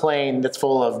on a plane that's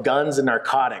full of guns and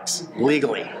narcotics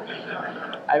legally?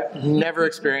 I've never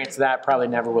experienced that, probably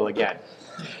never will again.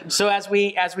 So as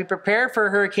we prepare for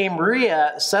Hurricane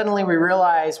Maria, suddenly we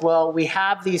realize, well, we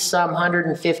have these some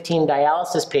 115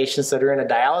 dialysis patients that are in a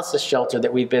dialysis shelter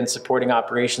that we've been supporting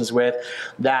operations with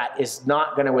that is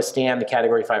not going to withstand the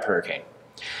Category 5 hurricane.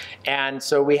 And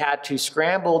so we had to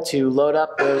scramble to load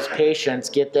up those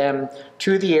patients, get them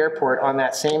to the airport on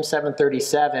that same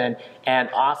 737 and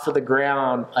off of the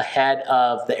ground ahead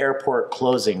of the airport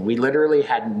closing. We literally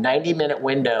had a 90-minute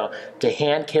window to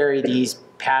hand carry these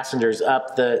passengers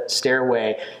up the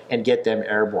stairway and get them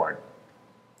airborne.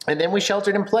 And then we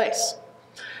sheltered in place.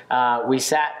 We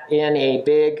sat in a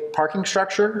big parking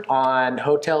structure on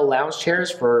hotel lounge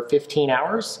chairs for 15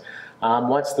 hours.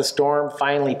 Once the storm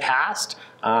finally passed,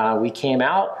 we came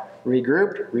out,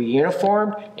 regrouped,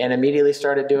 reuniformed, and immediately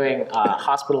started doing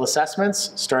hospital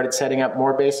assessments, started setting up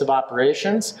more base of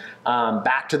operations,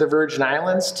 back to the Virgin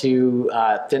Islands to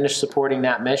finish supporting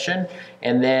that mission,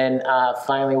 and then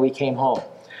finally we came home.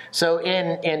 So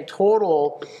in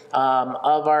total,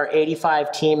 of our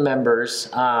 85 team members,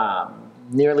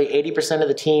 nearly 80% of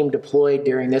the team deployed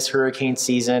during this hurricane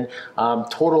season.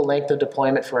 Total length of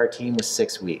deployment for our team was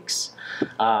 6 weeks.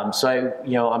 So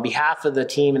I, on behalf of the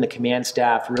team and the command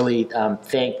staff, really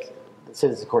thank the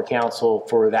Citizen Corps Council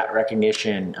for that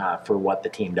recognition for what the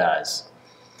team does.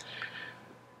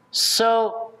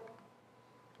 So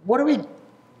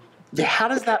how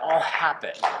does that all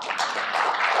happen?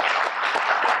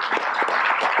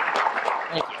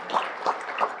 Thank you.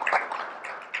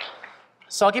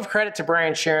 So I'll give credit to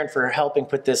Brian Sharon for helping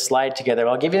put this slide together.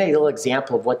 I'll give you a little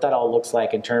example of what that all looks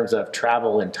like in terms of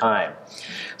travel and time.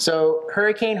 So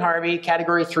Hurricane Harvey,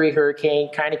 Category 3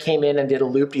 hurricane, kind of came in and did a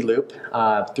loop-de-loop,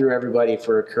 threw everybody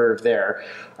for a curve there.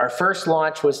 Our first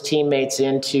launch was teammates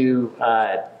into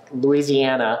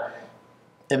Louisiana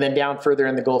and then down further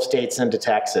in the Gulf states into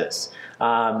Texas.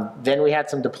 Then we had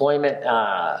some deployment,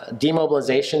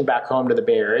 demobilization back home to the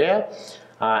Bay Area,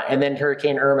 and then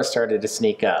Hurricane Irma started to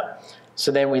sneak up. So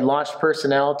then we launched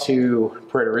personnel to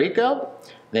Puerto Rico,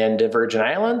 then to Virgin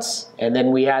Islands, and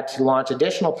then we had to launch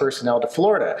additional personnel to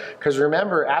Florida. Because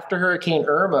remember, after Hurricane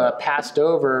Irma passed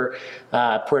over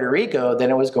Puerto Rico, then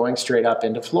it was going straight up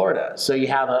into Florida. So you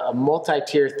have a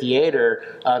multi-tier theater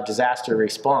of disaster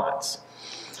response.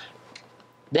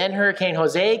 Then Hurricane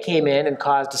Jose came in and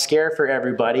caused a scare for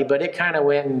everybody, but it kind of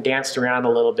went and danced around a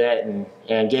little bit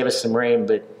and gave us some rain,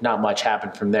 but not much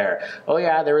happened from there. Oh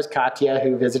yeah, there was Katia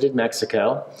who visited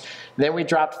Mexico. And then we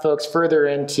dropped folks further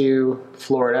into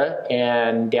Florida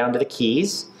and down to the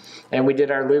Keys. And we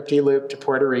did our loop-de-loop to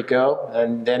Puerto Rico,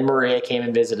 and then Maria came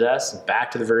and visited us, and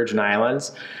back to the Virgin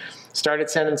Islands. Started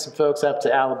sending some folks up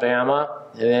to Alabama,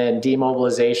 and then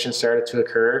demobilization started to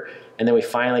occur, and then we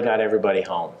finally got everybody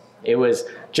home. It was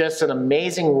just an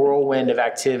amazing whirlwind of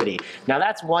activity. Now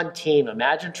that's one team.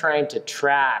 Imagine trying to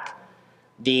track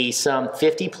the some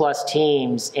 50+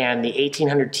 teams and the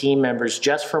 1,800 team members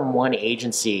just from one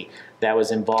agency that was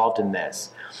involved in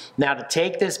this. Now to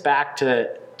take this back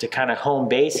to kind of home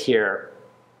base here,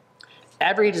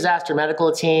 every disaster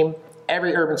medical team,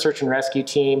 every urban search and rescue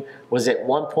team was at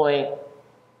one point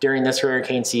during this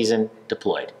hurricane season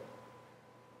deployed.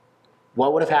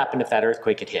 What would have happened if that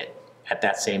earthquake had hit at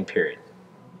that same period,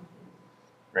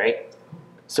 right?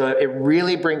 So it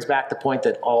really brings back the point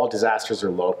that all disasters are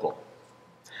local.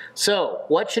 So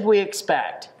what should we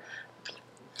expect?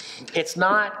 It's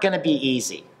not gonna be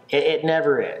easy. It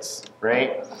never is,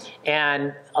 right?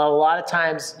 And a lot of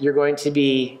times you're going to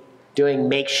be doing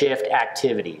makeshift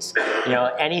activities.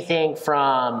 Anything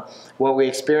from what we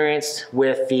experienced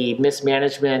with the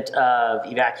mismanagement of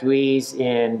evacuees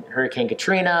in Hurricane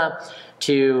Katrina,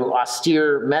 to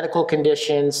austere medical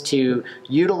conditions, to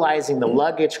utilizing the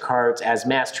luggage carts as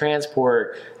mass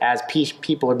transport as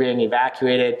people are being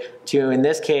evacuated, to, in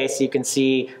this case, you can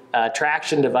see a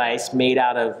traction device made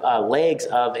out of legs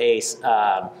of a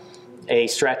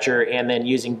stretcher and then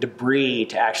using debris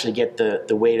to actually get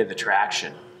the weight of the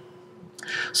traction.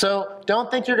 So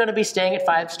don't think you're going to be staying at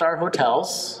 5-star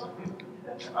hotels.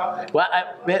 Well,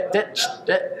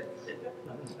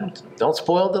 don't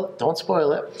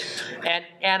spoil it.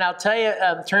 And I'll tell you,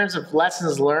 in terms of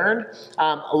lessons learned,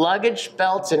 luggage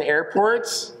belts in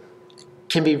airports,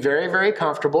 can be very, very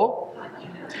comfortable.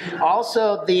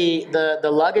 Also, the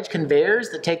luggage conveyors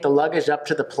that take the luggage up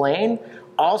to the plane,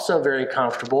 also very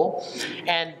comfortable.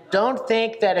 And don't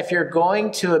think that if you're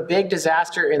going to a big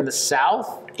disaster in the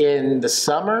south in the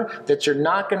summer that you're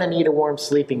not going to need a warm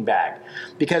sleeping bag.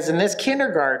 Because in this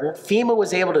kindergarten, FEMA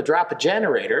was able to drop a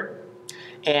generator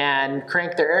and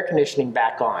crank their air conditioning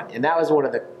back on. And that was one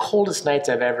of the coldest nights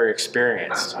I've ever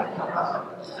experienced.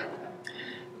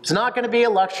 It's not going to be a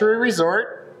luxury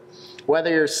resort,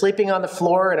 whether you're sleeping on the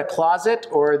floor in a closet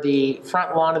or the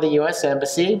front lawn of the US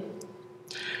Embassy.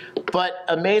 But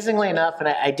amazingly enough, and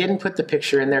I didn't put the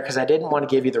picture in there because I didn't want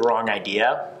to give you the wrong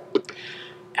idea.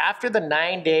 After the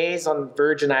 9 days on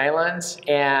Virgin Islands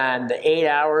and the 8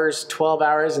 hours, 12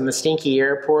 hours in the stinky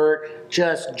airport,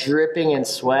 just dripping in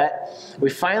sweat, we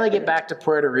finally get back to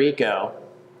Puerto Rico.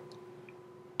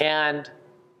 And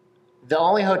the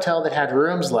only hotel that had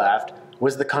rooms left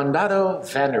was the Condado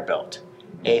Vanderbilt,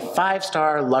 a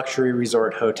 5-star luxury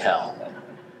resort hotel.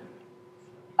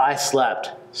 I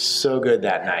slept so good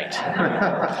that night.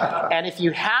 And if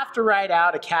you have to ride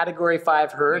out a Category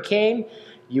 5 hurricane,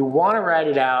 you want to ride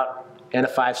it out in a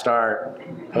 5-star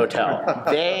hotel.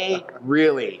 They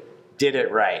really did it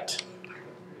right.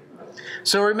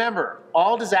 So remember,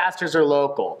 all disasters are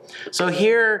local. So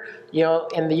here, you know,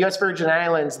 in the US Virgin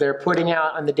Islands, they're putting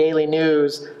out on the daily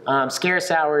news scarce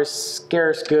hours,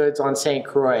 scarce goods on St.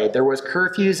 Croix. There was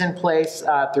curfews in place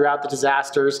throughout the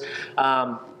disasters.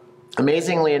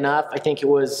 Amazingly enough, I think it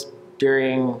was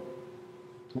during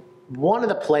one of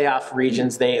the playoff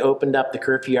regions, they opened up the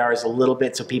curfew hours a little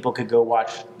bit so people could go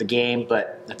watch the game,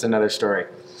 but that's another story.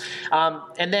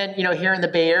 And then, you know, here in the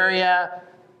Bay Area,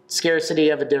 scarcity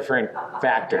of a different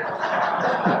factor.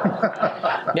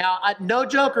 Now, no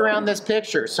joke around this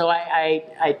picture. So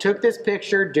I took this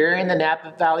picture during the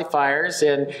Napa Valley fires,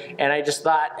 and I just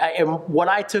thought, and what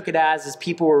I took it as is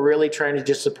people were really trying to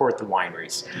just support the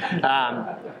wineries.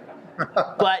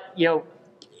 But, you know,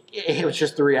 it was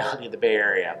just the reality of the Bay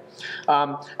Area.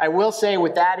 I will say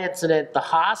with that incident, the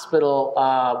hospital,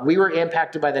 we were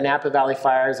impacted by the Napa Valley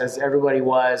fires, as everybody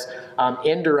was,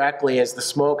 indirectly as the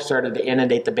smoke started to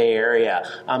inundate the Bay Area.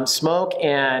 Smoke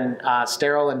and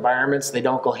sterile environments, they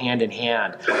don't go hand in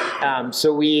hand.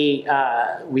 So we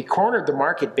cornered the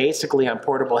market basically on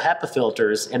portable HEPA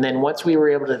filters, and then once we were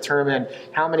able to determine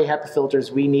how many HEPA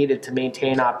filters we needed to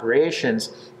maintain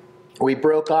operations, we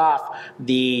broke off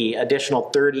the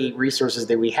additional 30 resources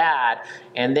that we had,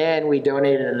 and then we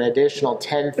donated an additional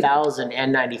 10,000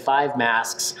 N95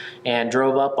 masks and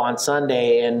drove up on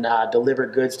Sunday and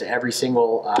delivered goods to every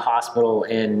single hospital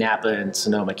in Napa and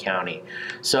Sonoma County.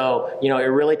 So, you know, it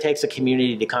really takes a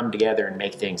community to come together and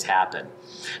make things happen.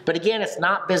 But again, it's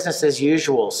not business as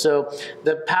usual. So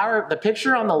the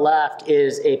picture on the left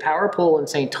is a power pole in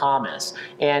St. Thomas.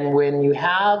 And when you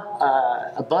have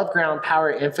above ground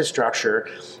power infrastructure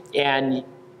and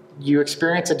you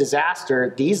experience a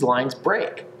disaster, these lines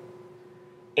break.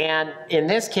 And in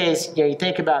this case, you know, you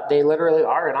think about, they literally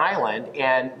are an island,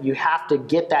 and you have to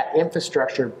get that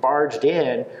infrastructure barged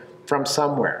in from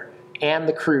somewhere, and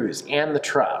the crews and the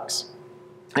trucks.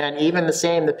 And even the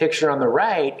same, the picture on the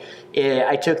right,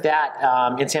 I took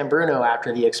that in San Bruno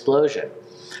after the explosion.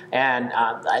 And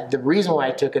the reason why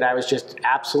I took it, I was just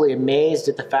absolutely amazed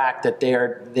at the fact that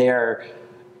they're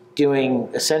doing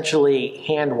essentially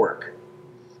handwork,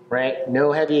 right?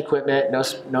 No heavy equipment,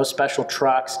 no special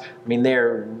trucks. I mean,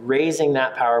 they're raising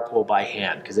that power pole by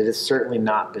hand, because it is certainly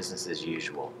not business as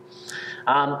usual.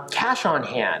 Cash on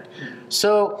hand.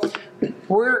 So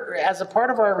as a part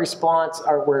of our response,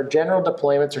 our general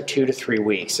deployments are 2 to 3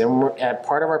 weeks, and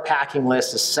part of our packing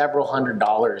list is several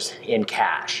 $100s in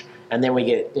cash. And then we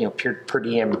get, you know, per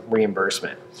diem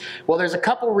reimbursement. Well, there's a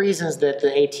couple reasons that the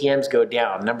ATMs go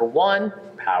down. Number 1,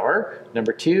 power.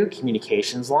 Number 2,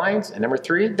 communications lines. And number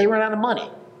 3, they run out of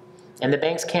money. And the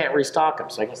banks can't restock them.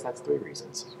 So I guess that's 3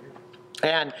 reasons.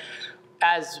 And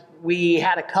as we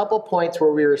had a couple points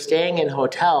where we were staying in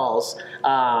hotels,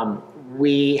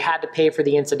 we had to pay for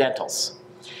the incidentals.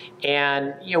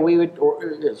 And, you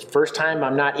know, first time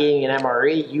I'm not eating an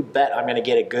MRE, you bet I'm going to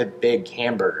get a good big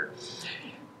hamburger.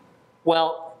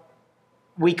 Well,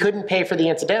 we couldn't pay for the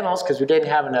incidentals because we didn't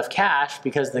have enough cash,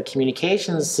 because the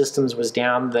communications systems was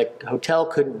down. The hotel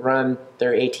couldn't run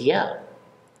their ATM.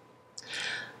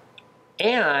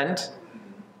 And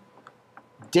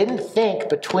didn't think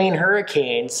between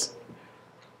hurricanes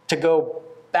to go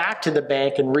back to the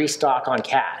bank and restock on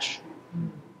cash,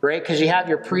 right? Because you have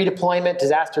your pre-deployment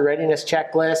disaster readiness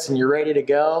checklist and you're ready to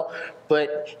go,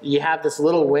 but you have this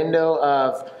little window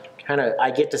of kind of,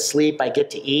 I get to sleep, I get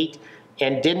to eat,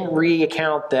 and didn't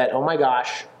re-account that, oh my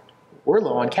gosh, we're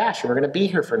low on cash and we're going to be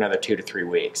here for another 2 to 3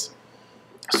 weeks.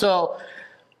 So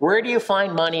where do you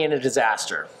find money in a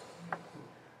disaster?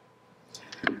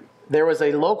 There was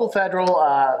a local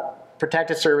federal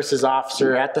protective services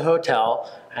officer at the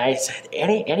hotel. And I said,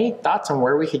 any thoughts on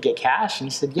where we could get cash? And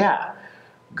he said, yeah,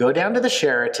 go down to the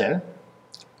Sheraton,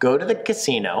 go to the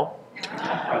casino,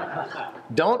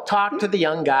 don't talk to the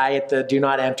young guy at the do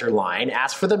not enter line,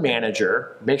 ask for the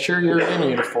manager, make sure you're in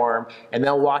uniform, and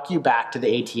they'll walk you back to the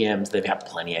ATMs. They've got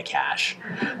plenty of cash.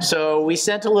 So we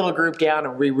sent a little group down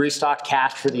and we restocked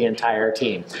cash for the entire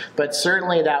team. But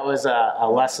certainly that was a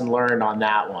lesson learned on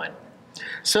that one.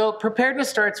 So preparedness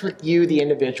starts with you, the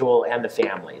individual, and the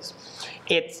families.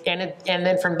 And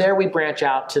then from there we branch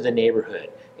out to the neighborhood.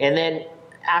 And then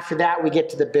after that we get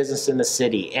to the business in the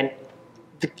city. And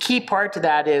the key part to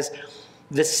that is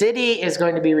the city is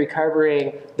going to be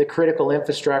recovering the critical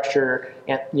infrastructure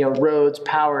and roads,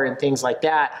 power, and things like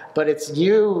that. But it's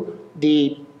you,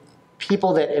 the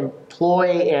people that employ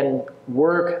and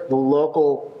work the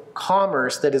local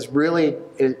commerce, that is really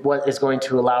what is going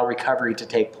to allow recovery to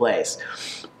take place.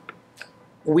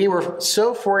 We were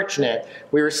so fortunate.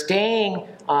 We were staying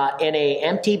in an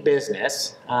empty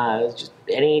business.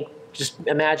 Just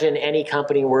imagine any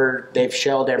company where they've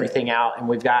shelled everything out,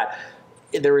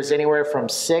 and there was anywhere from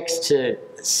 6 to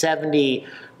 70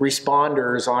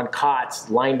 responders on cots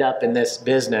lined up in this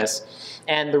business.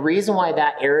 And the reason why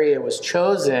that area was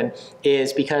chosen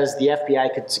is because the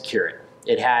FBI could secure it.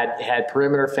 It had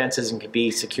perimeter fences and could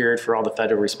be secured for all the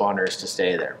federal responders to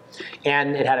stay there.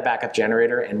 And it had a backup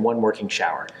generator and 1 working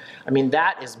shower. I mean,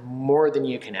 that is more than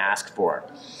you can ask for.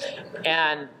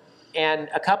 And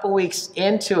a couple weeks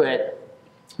into it,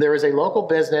 there was a local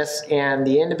business, and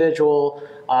the individual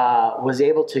was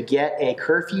able to get a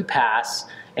curfew pass,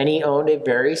 and he owned a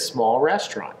very small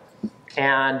restaurant.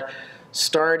 And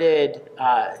started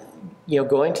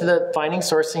going to the finding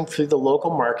sourcing through the local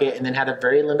market, and then had a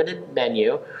very limited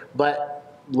menu,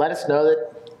 but let us know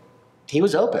that he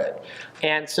was open.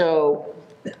 And so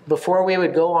before we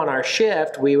would go on our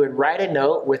shift, we would write a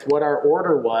note with what our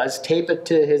order was, tape it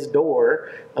to his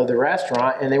door of the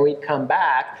restaurant, and then we'd come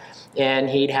back and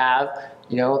he'd have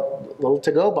little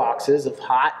to-go boxes of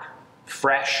hot,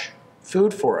 fresh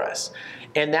food for us.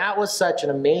 And that was such an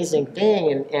amazing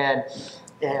thing. And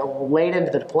late into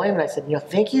the deployment, I said,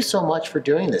 thank you so much for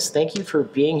doing this. Thank you for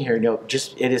being here.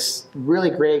 It is really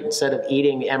great, instead of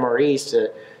eating MREs,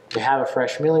 to have a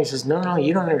fresh meal. And he says, no,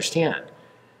 you don't understand.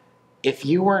 If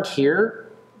you weren't here,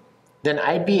 then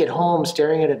I'd be at home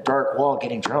staring at a dark wall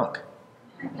getting drunk.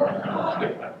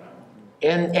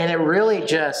 And it really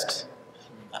just,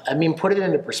 put it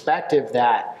into perspective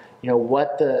that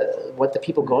what the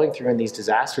people going through in these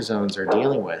disaster zones are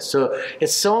dealing with. So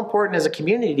it's so important as a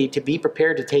community to be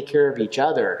prepared to take care of each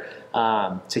other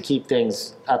to keep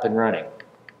things up and running.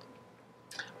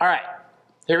 All right,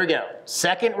 here we go.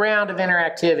 Second round of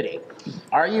interactivity.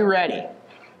 Are you ready?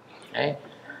 Okay.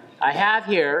 I have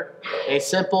here a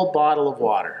simple bottle of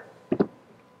water.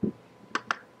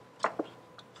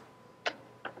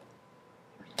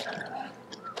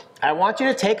 I want you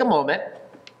to take a moment,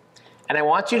 and I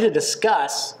want you to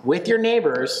discuss with your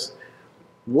neighbors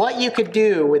what you could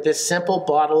do with this simple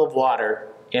bottle of water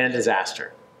in a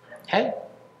disaster. Okay?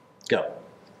 Go.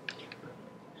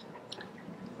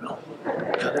 Well,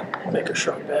 gotta make a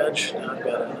sharp edge. Now I've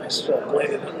got a nice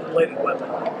bladed weapon.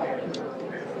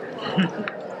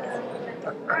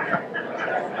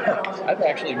 I've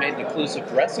actually made an occlusive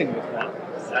dressing with one.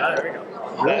 Ah, there we go.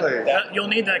 Really? You'll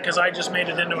need that because I just made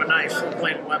it into a knife, a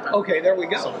bladed weapon. Okay, there we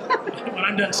go. So, when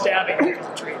I'm done stabbing, you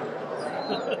can treat.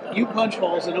 You punch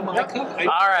holes in them. All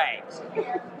right.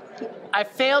 I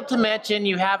failed to mention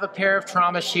you have a pair of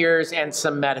trauma shears and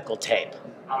some medical tape.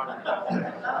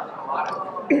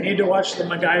 You need to watch the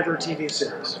MacGyver TV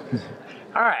series.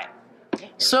 All right.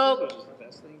 So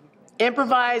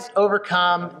improvise,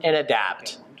 overcome, and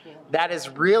adapt. That is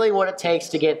really what it takes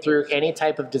to get through any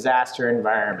type of disaster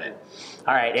environment.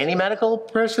 All right, any medical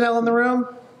personnel in the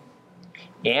room?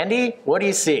 Andy, what do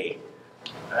you see?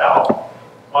 Well,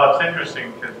 it's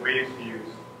interesting because we used to use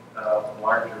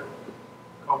larger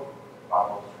Coke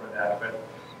bottles for that, but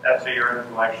that's a urine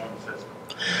collection system.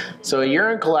 So a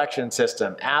urine collection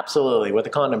system, absolutely, with a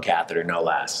condom catheter, no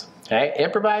less. Okay,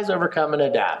 improvise, overcome, and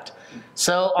adapt.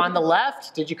 So on the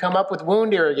left, did you come up with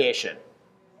wound irrigation?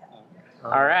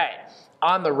 All right.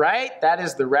 On the right, that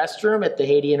is the restroom at the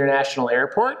Haiti International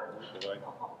Airport.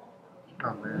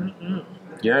 Oh, man.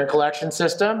 Urine collection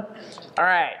system. All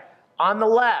right. On the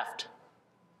left,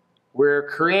 we're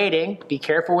creating, be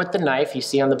careful with the knife you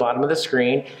see on the bottom of the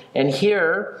screen, and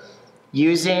here,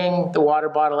 using the water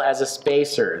bottle as a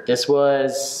spacer. This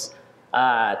was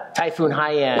Typhoon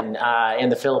Haiyan in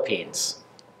the Philippines.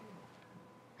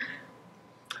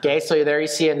 Okay, so there you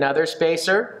see another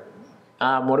spacer.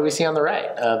 What do we see on the right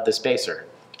of the spacer?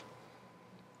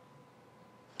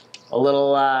 A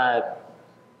little eye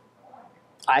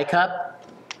cup,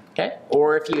 okay?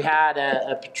 Or if you had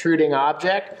a protruding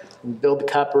object, build the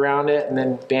cup around it and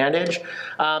then bandage.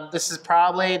 This is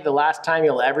probably the last time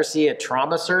you'll ever see a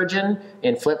trauma surgeon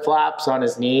in flip-flops on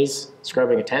his knees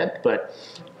scrubbing a tent, but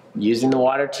using the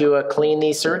water to clean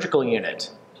the surgical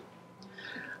unit.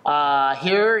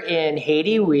 Here in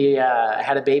Haiti, we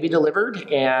had a baby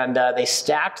delivered, and they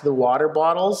stacked the water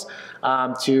bottles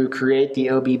to create the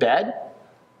OB bed.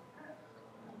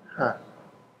 Huh.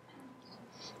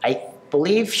 I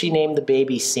believe she named the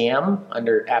baby Sam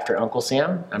after Uncle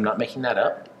Sam. I'm not making that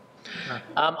up.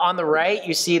 On the right,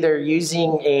 you see they're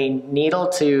using a needle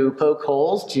to poke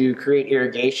holes to create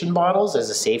irrigation bottles. As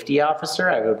a safety officer,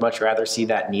 I would much rather see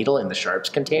that needle in the sharps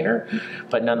container,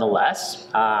 but nonetheless,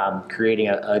 creating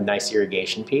a nice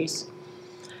irrigation piece.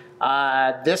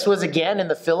 This was again in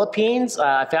the Philippines.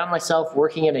 I found myself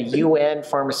working in a UN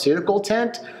pharmaceutical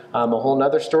tent, a whole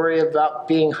nother story about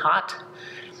being hot.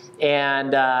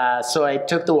 And so I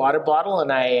took the water bottle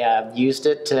and I used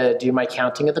it to do my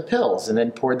counting of the pills, and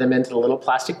then poured them into the little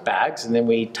plastic bags, and then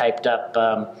we typed up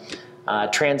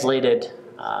translated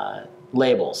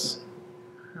labels.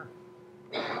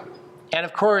 And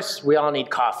of course, we all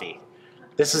need coffee.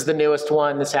 This is the newest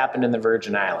one. This happened in the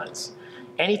Virgin Islands.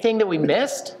 Anything that we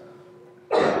missed?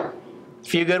 A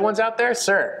few good ones out there?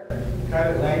 Sir? Cut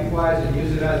it lengthwise and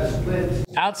use it as a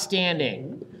split. Outstanding.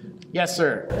 Yes,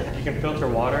 sir. You can filter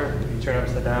water, you turn it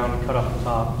upside down, cut off the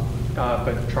top,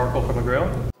 put charcoal from a grill.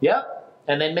 Yep,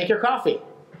 and then make your coffee.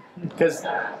 Because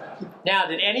now,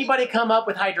 did anybody come up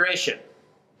with hydration?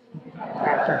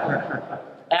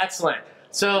 Excellent.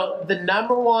 So the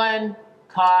 #1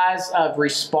 cause of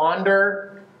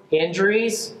responder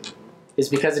injuries is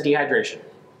because of dehydration.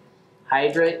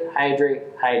 Hydrate, hydrate,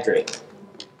 hydrate.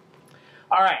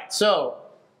 All right, so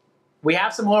we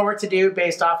have some homework to do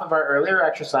based off of our earlier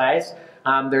exercise.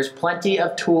 There's plenty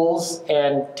of tools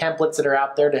and templates that are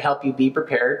out there to help you be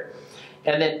prepared.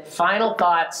 And then final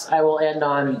thoughts, I will end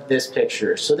on this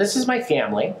picture. So this is my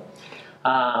family.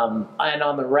 And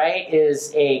on the right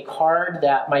is a card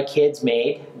that my kids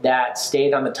made that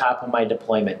stayed on the top of my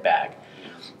deployment bag.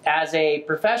 As a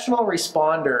professional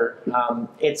responder,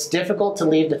 it's difficult to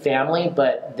leave the family,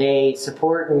 but they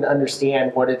support and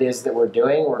understand what it is that we're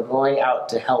doing. We're going out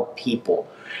to help people.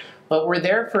 But we're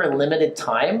there for a limited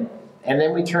time, and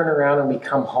then we turn around and we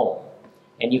come home.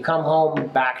 And you come home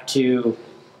back to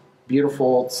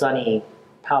beautiful, sunny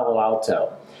Palo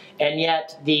Alto. And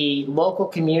yet the local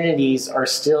communities are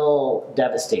still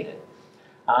devastated.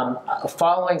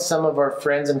 Following some of our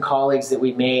friends and colleagues that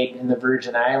we made in the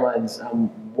Virgin Islands,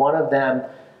 one of them,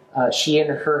 she and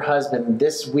her husband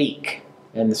this week,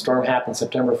 and the storm happened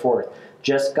September 4th,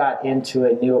 just got into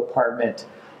a new apartment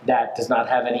that does not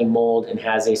have any mold and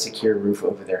has a secure roof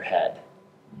over their head.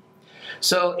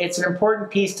 So it's an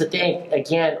important piece to think,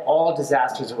 again, all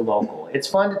disasters are local. It's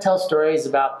fun to tell stories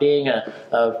about being a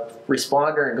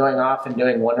responder and going off and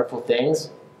doing wonderful things,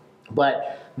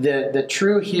 but the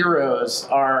true heroes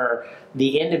are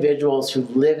the individuals who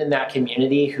live in that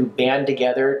community, who band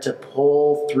together to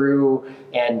pull through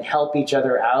and help each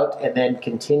other out and then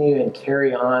continue and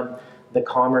carry on the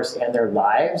commerce and their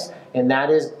lives. And that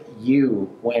is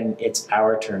you when it's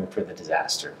our turn for the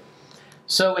disaster.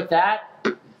 So with that,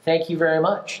 thank you very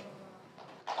much.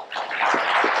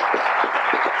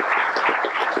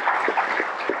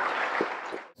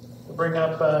 We'll bring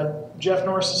up Jeff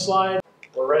Norris' slide.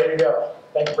 We're ready to go.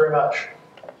 Thank you very much.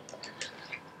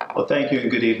 Well, thank you and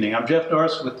good evening. I'm Jeff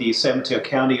Norris with the San Mateo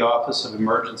County Office of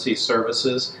Emergency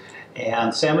Services.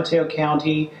 And San Mateo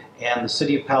County and the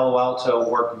City of Palo Alto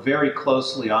work very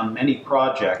closely on many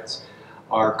projects.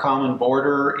 Our common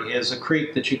border is a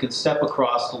creek that you can step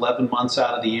across 11 months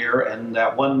out of the year, and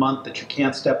that 1 month that you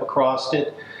can't step across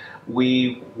it,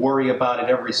 we worry about it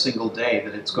every single day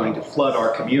that it's going to flood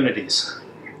our communities.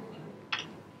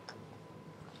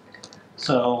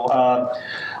 So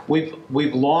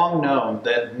we've long known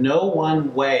that no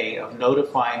one way of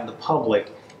notifying the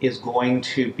public is going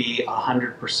to be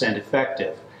 100%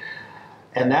 effective.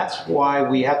 And that's why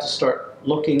we have to start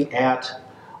looking at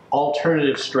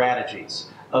alternative strategies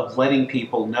of letting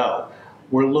people know.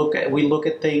 We look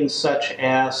at things such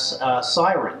as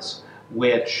sirens,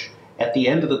 which at the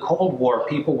end of the Cold War,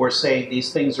 people were saying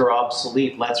these things are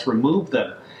obsolete, let's remove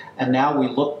them. And now we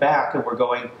look back and we're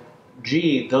going,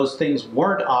 gee, those things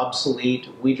weren't obsolete,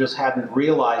 we just hadn't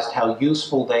realized how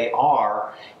useful they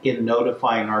are in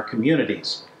notifying our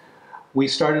communities. We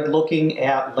started looking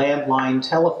at landline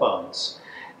telephones.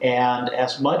 And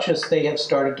as much as they have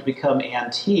started to become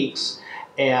antiques,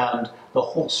 and the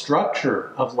whole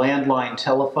structure of landline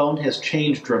telephone has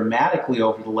changed dramatically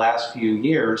over the last few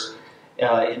years,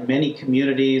 in many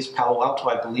communities, Palo Alto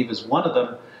I believe is one of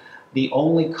them, the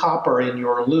only copper in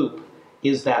your loop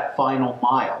is that final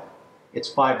mile. It's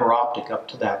fiber optic up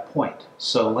to that point.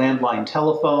 So landline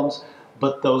telephones,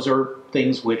 but those are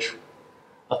things which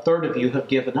a third of you have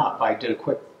given up. I did a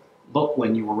quick look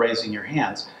when you were raising your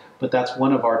hands, but that's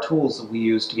one of our tools that we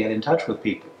use to get in touch with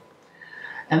people.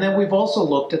 And then we've also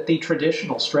looked at the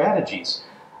traditional strategies.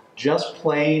 Just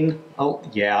plain, oh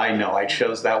yeah, I know, I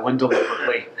chose that one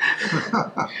deliberately.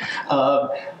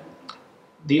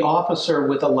 The officer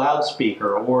with a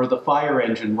loudspeaker, or the fire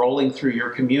engine rolling through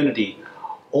your community,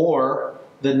 or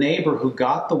the neighbor who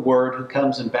got the word who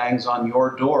comes and bangs on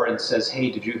your door and says,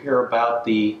 hey, did you hear about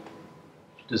the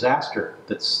disaster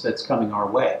that's coming our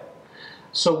way?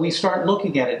 So we start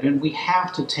looking at it, and we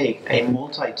have to take a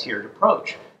multi-tiered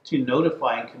approach to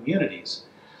notifying communities.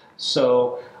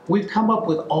 So we've come up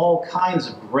with all kinds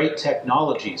of great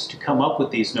technologies to come up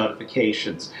with these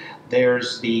notifications.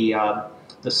 There's the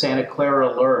Santa Clara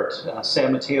Alert,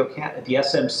 San Mateo County, the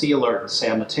SMC Alert in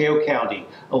San Mateo County,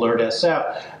 Alert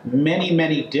SF, many,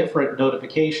 many different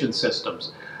notification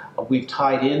systems. We've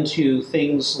tied into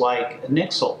things like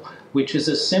Nixle, which is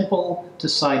as simple to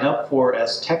sign up for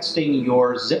as texting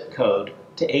your zip code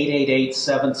to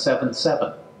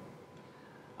 888-777.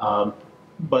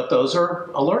 But those are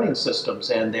alerting systems,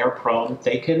 and they're prone,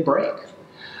 they can break.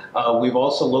 We've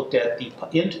also looked at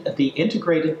the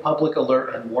Integrated Public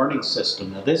Alert and Warning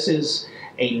System. Now, this is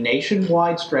a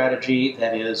nationwide strategy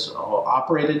that is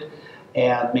operated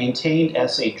and maintained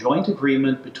as a joint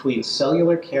agreement between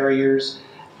cellular carriers,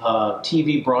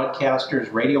 TV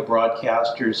broadcasters, radio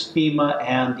broadcasters, FEMA,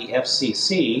 and the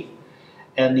FCC.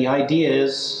 And the idea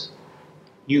is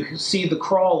you see the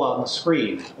crawl on the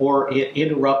screen, or it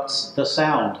interrupts the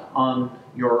sound on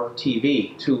your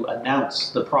TV to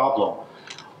announce the problem.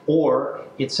 Or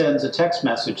it sends a text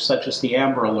message such as the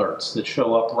Amber Alerts that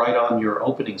show up right on your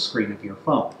opening screen of your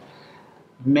phone.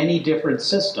 Many different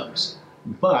systems,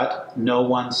 but no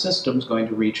one system is going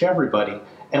to reach everybody.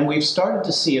 And we've started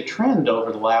to see a trend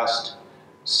over the last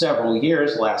several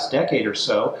years, last decade or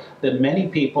so, that many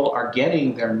people are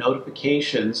getting their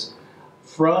notifications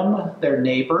from their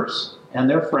neighbors and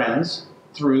their friends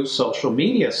through social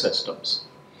media systems.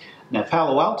 Now,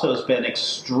 Palo Alto has been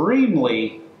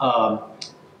extremely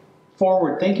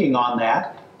forward-thinking on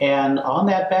that, and on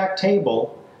that back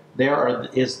table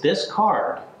is this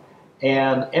card,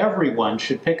 and everyone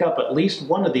should pick up at least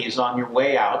one of these on your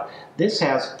way out. This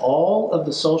has all of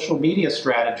the social media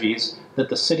strategies that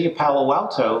the City of Palo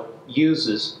Alto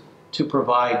uses to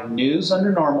provide news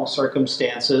under normal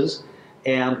circumstances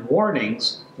and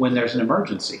warnings when there's an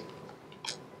emergency.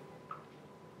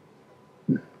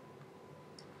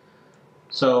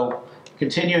 So,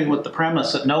 continuing with the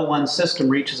premise that no one system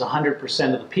reaches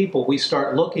 100% of the people, we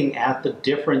start looking at the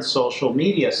different social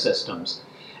media systems.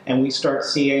 And we start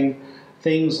seeing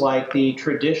things like the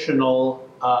traditional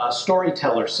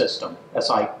storyteller system,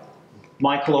 that's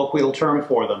my colloquial term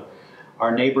for them,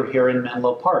 our neighbor here in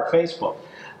Menlo Park, Facebook.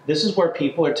 This is where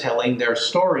people are telling their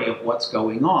story of what's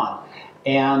going on.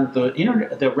 And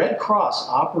the Red Cross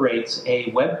operates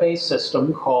a web-based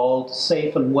system called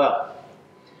Safe and Well.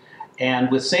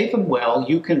 And with Safe and Well,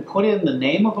 you can put in the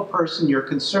name of a person you're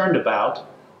concerned about,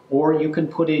 or you can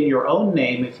put in your own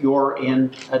name if you're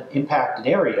in an impacted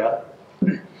area.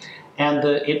 And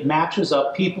it matches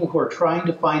up people who are trying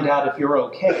to find out if you're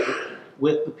okay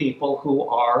with the people who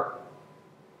are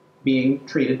being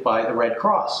treated by the Red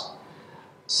Cross.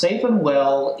 Safe and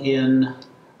Well in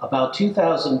about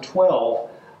 2012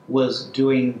 was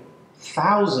doing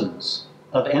thousands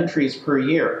of entries per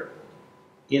year.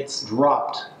 It's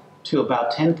dropped to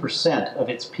about 10% of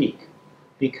its peak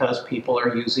because people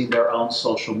are using their own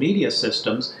social media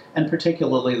systems, and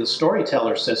particularly the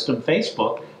storyteller system,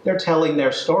 Facebook. They're telling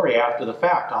their story after the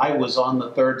fact. I was on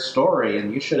the third story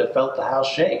and you should have felt the house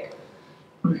shake.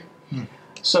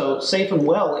 So Safe and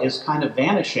Well is kind of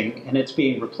vanishing, and it's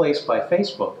being replaced by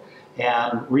Facebook.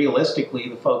 And realistically,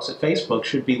 the folks at Facebook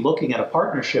should be looking at a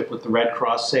partnership with the Red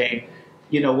Cross saying,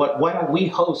 you know what, why don't we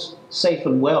host Safe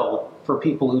and Well for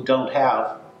people who don't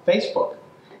have Facebook?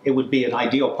 It would be an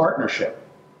ideal partnership.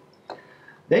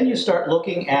 Then you start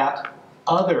looking at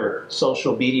other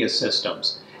social media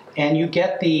systems, and you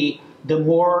get the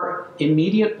more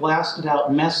immediate blasted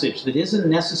out message that isn't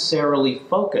necessarily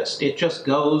focused. It just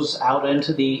goes out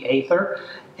into the aether,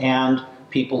 and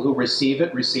people who receive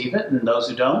it, and those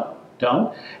who don't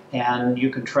don't. And you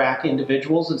can track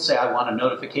individuals and say, I want a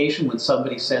notification when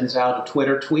somebody sends out a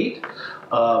Twitter tweet.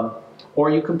 Or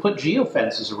you can put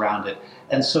geofences around it.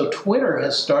 And so Twitter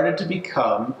has started to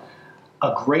become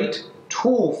a great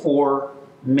tool for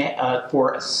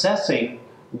assessing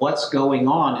what's going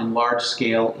on in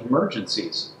large-scale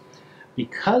emergencies.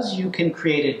 Because you can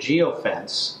create a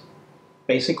geofence,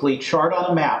 basically chart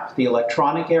on a map the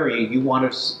electronic area you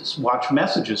want to watch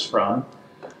messages from,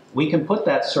 we can put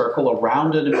that circle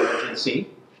around an emergency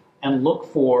and look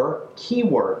for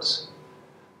keywords.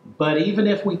 But even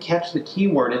if we catch the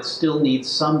keyword, it still needs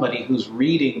somebody who's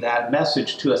reading that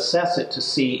message to assess it, to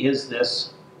see, is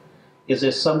this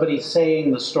somebody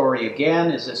saying the story again?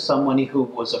 Is this somebody who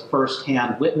was a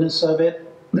first-hand witness of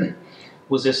it?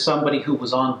 Was this somebody who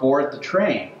was on board the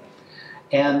train?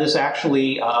 And this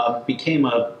actually became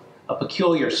a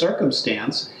peculiar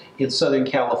circumstance in Southern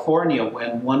California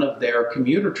when one of their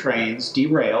commuter trains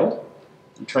derailed.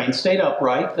 The train stayed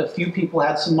upright. A few people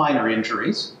had some minor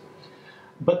injuries.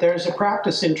 But there's a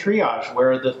practice in triage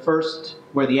where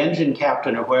the engine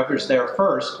captain or whoever's there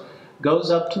first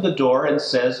goes up to the door and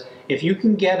says, if you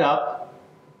can get up,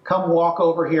 come walk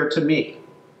over here to me.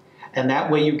 And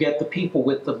that way you get the people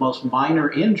with the most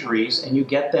minor injuries and you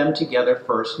get them together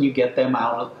first and you get them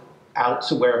out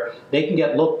to where they can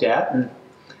get looked at,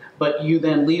 but you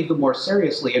then leave the more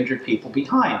seriously injured people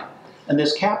behind. And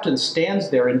this captain stands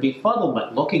there in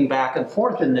befuddlement looking back and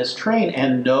forth in this train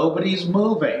and nobody's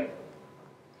moving.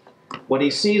 What he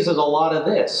sees is a lot of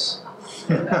this.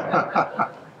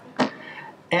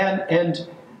 And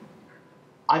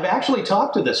I've actually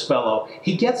talked to this fellow.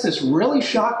 He gets this really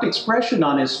shocked expression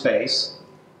on his face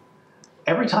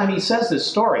every time he says this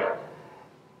story.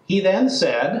 He then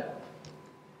said,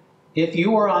 if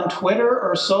you are on Twitter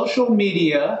or social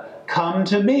media, come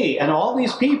to me. And all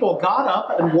these people got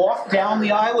up and walked down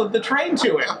the aisle of the train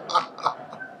to him.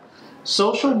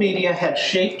 Social media had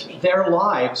shaped their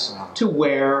lives to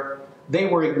where they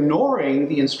were ignoring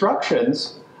the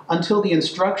instructions until the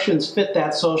instructions fit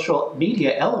that social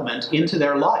media element into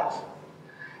their life.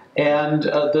 And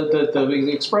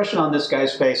the expression on this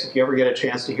guy's face, if you ever get a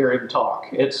chance to hear him talk,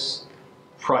 it's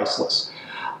priceless.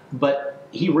 But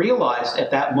he realized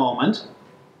at that moment,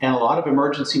 and a lot of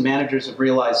emergency managers have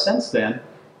realized since then,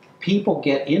 people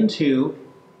get into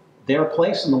their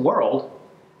place in the world,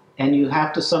 and you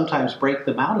have to sometimes break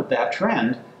them out of that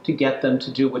trend to get them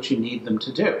to do what you need them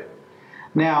to do.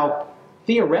 Now,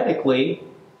 theoretically,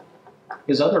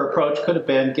 his other approach could have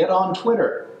been, get on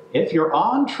Twitter. If you're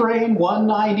on train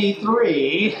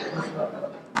 193,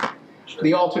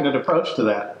 the alternate approach to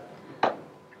that.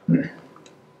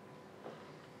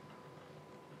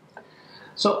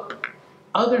 So,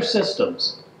 other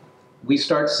systems, we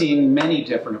start seeing many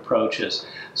different approaches.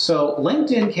 So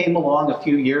LinkedIn came along a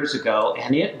few years ago,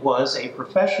 and it was a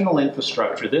professional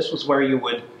infrastructure. This was where you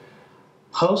would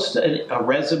post a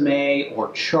resume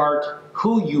or chart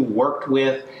who you worked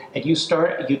with, and you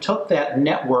took that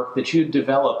network that you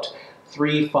developed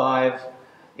 3, 5,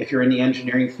 if you're in the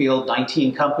engineering field,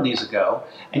 19 companies ago,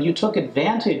 and you took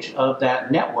advantage of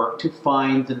that network to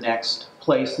find the next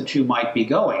place that you might be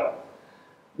going.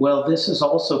 Well, this has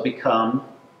also become,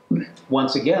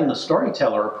 once again, the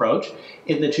storyteller approach,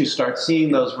 in that you start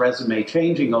seeing those resumes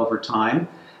changing over time,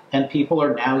 and people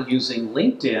are now using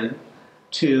LinkedIn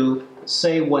to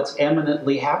say what's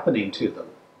eminently happening to them.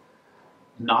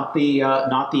 Not the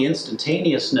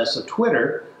instantaneousness of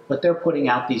Twitter, but they're putting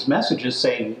out these messages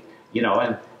saying, you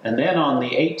know, and then on the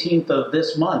 18th of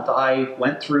this month, I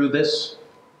went through this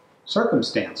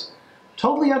circumstance.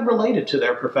 Totally unrelated to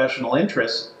their professional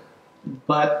interests,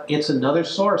 but it's another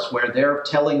source where they're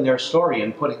telling their story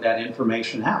and putting that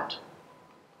information out.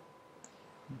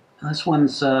 This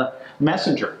one's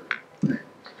Messenger.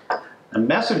 And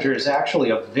Messenger is actually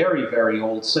a very, very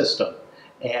old system.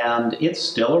 And it's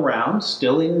still around,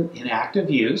 still in active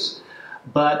use,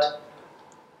 but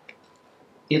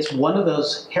it's one of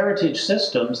those heritage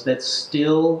systems that's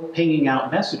still pinging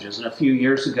out messages. And a few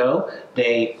years ago,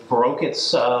 they broke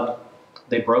its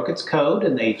code,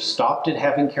 and they stopped it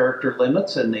having character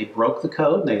limits, and they broke the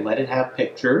code, and they let it have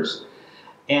pictures.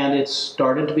 And it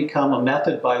started to become a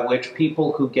method by which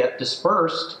people who get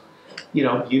dispersed, you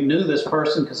know, you knew this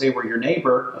person because they were your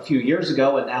neighbor a few years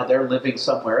ago, and now they're living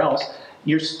somewhere else.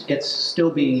 It's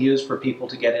still being used for people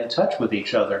to get in touch with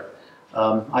each other.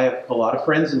 I have a lot of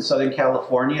friends in Southern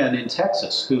California and in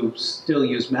Texas who still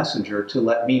use Messenger to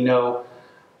let me know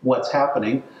what's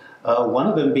happening. One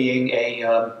of them being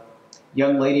a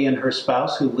young lady and her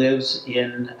spouse who lives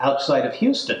outside of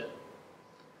Houston,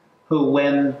 who,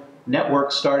 when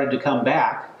networks started to come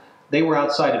back, they were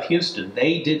outside of Houston.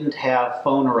 They didn't have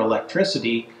phone or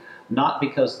electricity not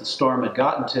because the storm had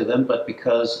gotten to them, but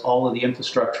because all of the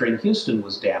infrastructure in Houston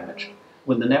was damaged.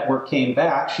 When the network came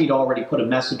back, she'd already put a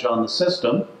message on the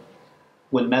system.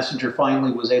 When Messenger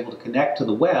finally was able to connect to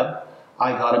the web,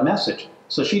 I got a message.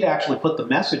 So she'd actually put the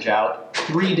message out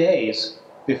 3 days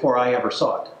before I ever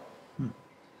saw it.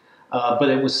 But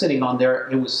it was sitting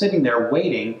there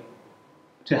waiting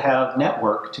to have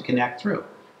network to connect through.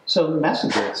 So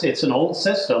Messenger, it's an old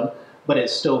system, but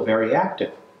it's still very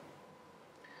active.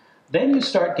 Then you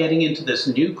start getting into this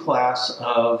new class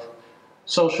of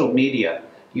social media.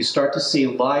 You start to see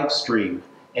live stream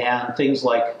and things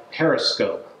like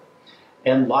Periscope.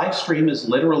 And live stream is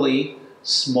literally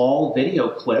small video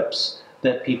clips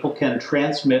that people can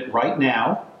transmit right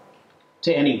now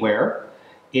to anywhere.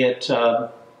 It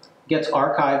gets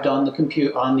archived on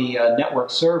the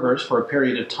network servers for a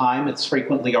period of time. It's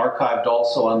frequently archived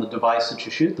also on the device that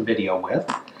you shoot the video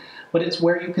with. But it's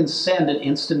where you can send an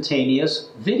instantaneous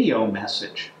video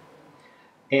message.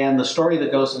 And the story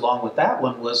that goes along with that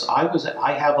one was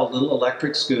I have a little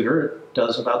electric scooter. It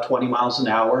does about 20 miles an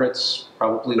hour. It's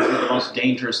probably one of the most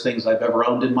dangerous things I've ever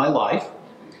owned in my life.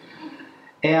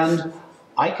 And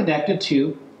I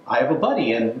have a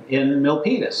buddy in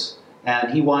Milpitas,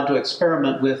 and he wanted to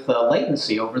experiment with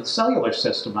latency over the cellular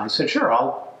system. I said, sure,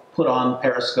 I'll put on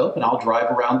Periscope and I'll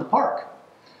drive around the park.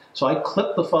 So I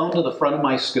clip the phone to the front of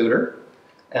my scooter,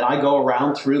 and I go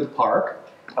around through the park.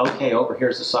 Okay, over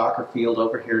here's the soccer field,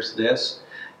 over here's this.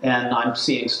 And I'm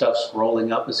seeing stuff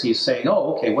scrolling up as he's saying,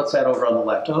 oh, okay, what's that over on the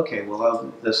left? Okay,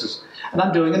 well, this is... And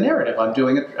I'm doing a narrative. I'm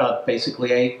doing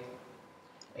basically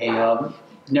a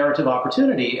narrative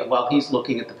opportunity while he's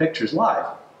looking at the pictures live.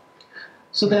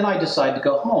 So then I decide to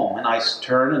go home, and I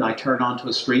turn onto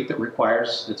a street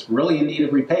that's really in need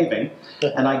of repaving,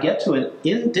 and I get to an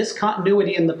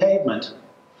discontinuity in the pavement,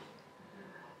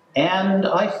 and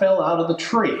I fell out of the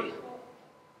tree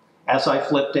as I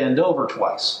flipped end over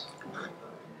twice.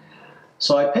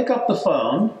 So I pick up the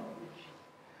phone,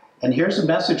 and here's a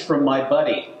message from my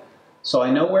buddy. So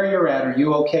I know where you're at. Are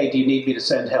you okay? Do you need me to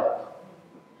send help?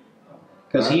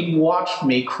 Because he'd watched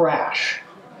me crash.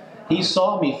 He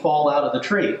saw me fall out of the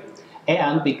tree,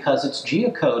 and because it's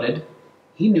geocoded,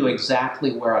 he knew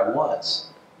exactly where I was.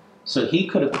 So he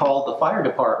could have called the fire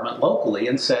department locally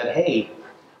and said, hey,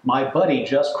 my buddy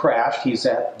just crashed, he's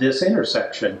at this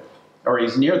intersection, or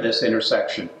he's near this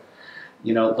intersection.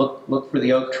 You know, look for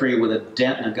the oak tree with a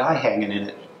dent and a guy hanging in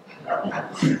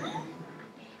it.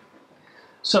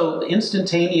 So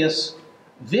instantaneous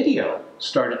video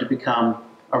started to become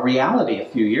a reality a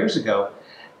few years ago.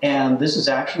 And this has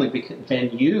actually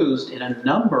been used in a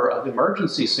number of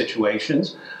emergency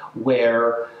situations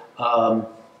where,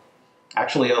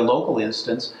 actually a local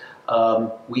instance,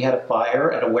 we had a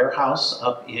fire at a warehouse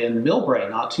up in Millbrae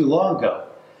not too long ago.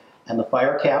 And the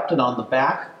fire captain on the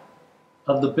back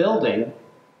of the building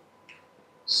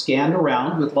scanned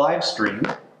around with live stream.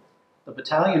 The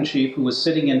battalion chief who was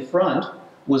sitting in front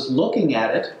was looking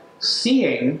at it,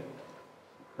 seeing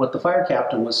what the fire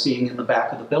captain was seeing in the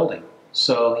back of the building.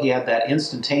 So he had that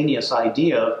instantaneous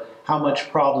idea of how much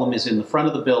problem is in the front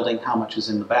of the building, how much is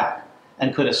in the back,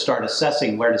 and could start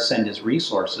assessing where to send his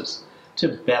resources to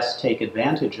best take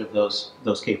advantage of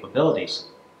those capabilities.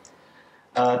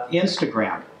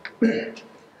 Instagram.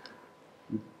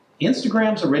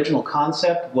 Instagram's original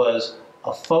concept was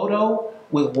a photo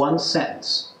with one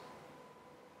sentence.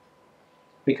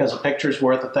 Because a picture's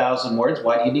worth 1,000 words,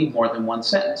 why do you need more than one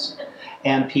sentence?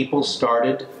 And people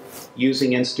started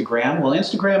using Instagram. Well,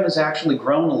 Instagram has actually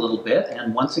grown a little bit,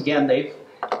 and once again,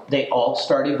 they all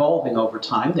start evolving over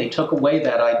time. They took away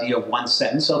that idea of one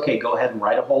sentence. Okay, go ahead and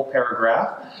write a whole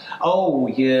paragraph. Oh,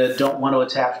 you don't want to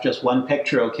attach just one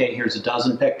picture. Okay, here's a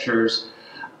dozen pictures.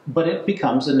 But it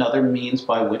becomes another means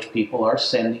by which people are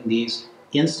sending these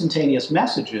instantaneous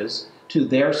messages to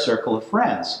their circle of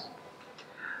friends.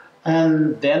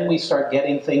 And then we start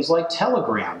getting things like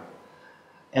Telegram.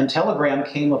 And Telegram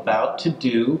came about to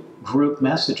do group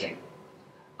messaging.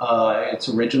 Its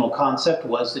original concept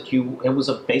was that it was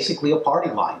basically a party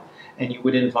line, and you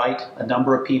would invite a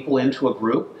number of people into a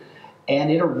group. And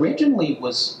it originally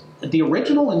was, the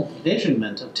original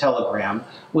envisionment of Telegram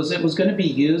was it was going to be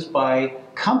used by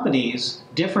companies,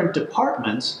 different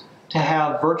departments, to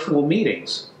have virtual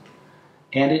meetings.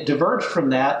 And it diverged from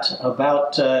that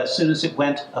about as soon as it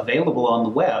went available on the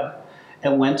web,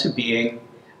 and went to being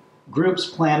groups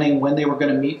planning when they were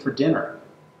going to meet for dinner.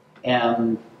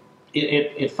 And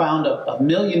it found a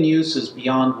million uses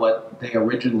beyond what they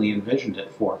originally envisioned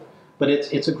it for. But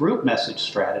it's a group message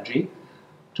strategy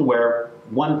to where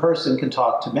one person can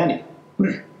talk to many.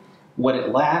 What it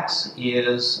lacks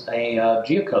is a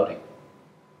geocoding.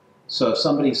 So if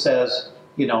somebody says,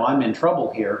 you know, I'm in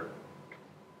trouble here,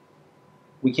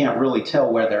 we can't really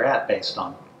tell where they're at based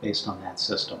on that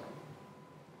system.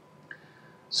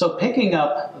 So picking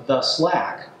up the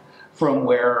slack from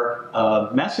where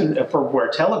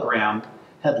Telegram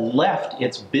had left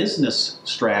its business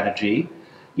strategy,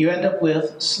 you end up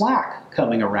with Slack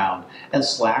coming around. And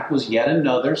Slack was yet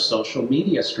another social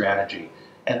media strategy.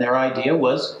 And their idea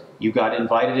was you got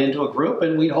invited into a group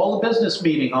and we'd hold a business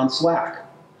meeting on Slack.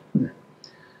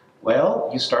 Well,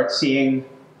 you start seeing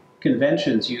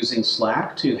conventions using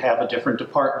Slack to have a different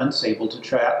departments able to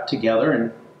chat together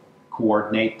and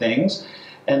coordinate things.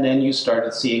 And then you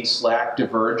started seeing Slack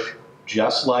diverge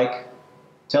just like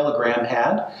Telegram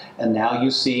had. And now you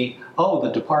see, oh,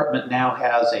 the department now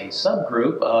has a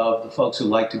subgroup of the folks who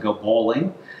like to go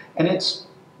bowling. And it's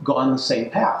gone the same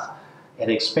path. It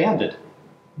expanded.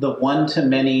 The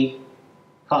one-to-many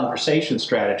conversation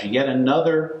strategy, yet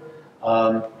another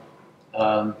party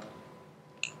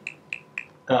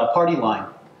line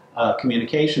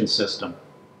communication system.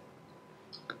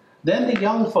 Then the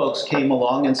young folks came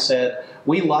along and said,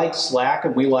 we like Slack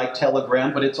and we like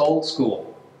Telegram, but it's old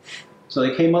school. So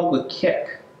they came up with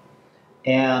Kik.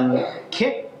 And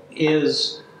Kik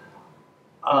is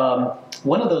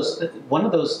one of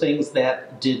those things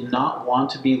that did not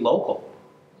want to be local.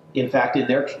 In fact, in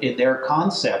their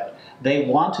concept, they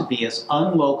want to be as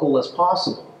unlocal as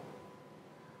possible.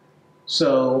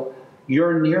 So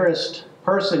your nearest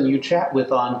person you chat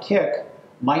with on Kik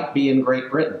might be in Great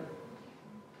Britain.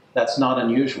 That's not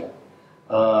unusual.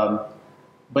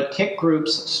 But Kik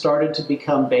groups started to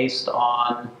become based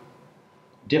on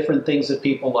different things that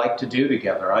people like to do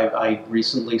together. I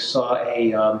recently saw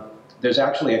there's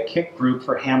actually a Kik group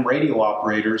for ham radio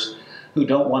operators who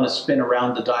don't want to spin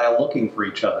around the dial looking for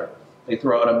each other. They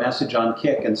throw out a message on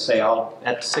Kik and say,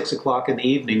 at 6 o'clock in the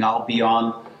evening, I'll be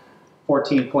on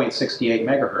 14.68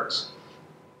 megahertz.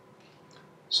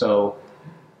 So,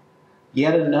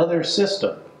 yet another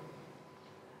system.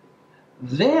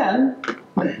 Then,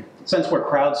 since we're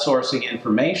crowdsourcing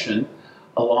information,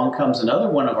 along comes another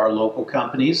one of our local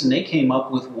companies, and they came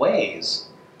up with Waze.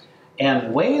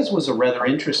 And Waze was a rather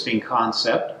interesting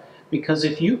concept, because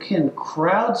if you can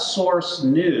crowdsource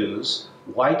news,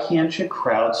 why can't you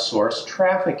crowdsource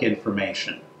traffic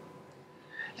information?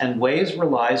 And Waze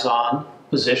relies on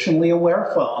positionally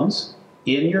aware phones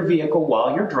in your vehicle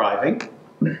while you're driving,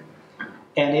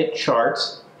 and it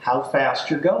charts how fast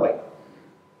you're going.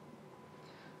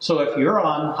 So if you're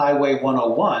on Highway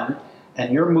 101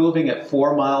 and you're moving at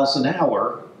 4 miles an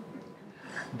hour,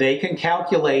 they can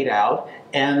calculate out,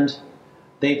 and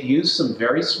they've used some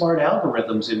very smart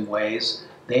algorithms in Waze.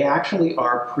 They actually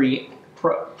are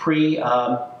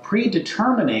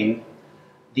predetermining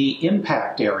the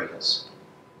impact areas.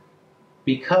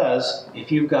 Because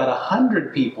if you've got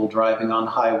 100 people driving on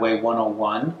Highway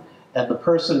 101, and the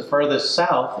person furthest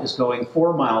south is going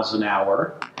 4 miles an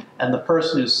hour, and the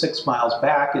person who's 6 miles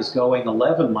back is going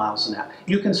 11 miles an hour,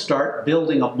 you can start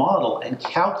building a model and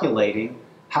calculating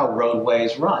how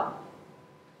roadways run.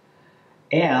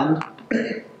 And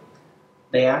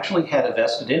they actually had a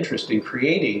vested interest in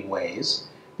creating Waze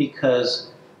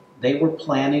because they were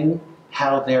planning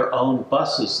how their own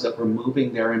buses that were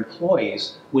moving their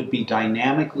employees would be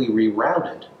dynamically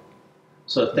rerouted.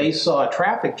 So if they saw a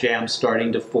traffic jam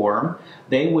starting to form,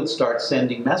 they would start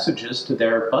sending messages to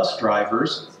their bus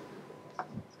drivers,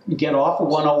 get off of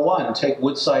 101, take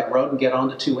Woodside Road and get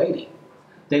onto 280.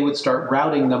 They would start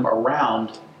routing them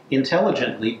around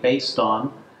intelligently based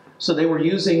on, so they were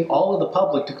using all of the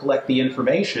public to collect the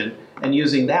information and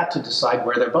using that to decide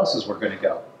where their buses were going to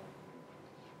go.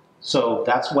 So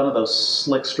that's one of those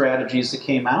slick strategies that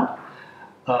came out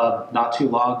not too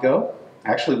long ago.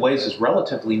 Actually, Waze is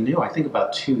relatively new, I think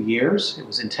about 2 years. It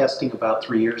was in testing about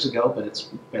 3 years ago, but it's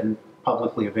been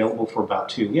publicly available for about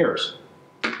 2 years.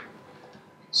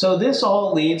 So this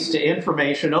all leads to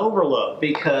information overload,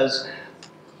 because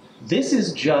this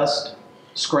is just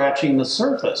scratching the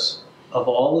surface of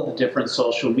all of the different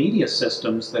social media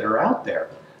systems that are out there.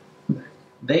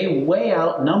 They way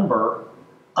outnumber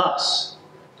us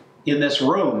in this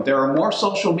room. There are more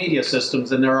social media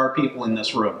systems than there are people in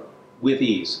this room, with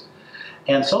ease.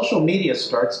 And social media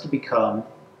starts to become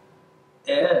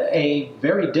a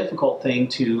very difficult thing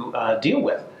to deal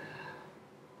with.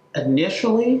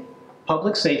 Initially,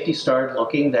 public safety started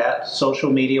looking that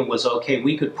social media was okay.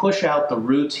 We could push out the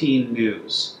routine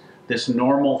news. This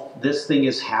thing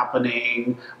is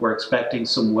happening. We're expecting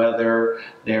some weather.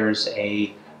 There's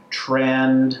a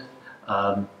trend.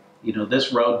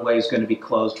 This roadway is going to be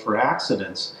closed for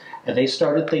accidents. And they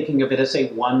started thinking of it as a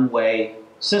one-way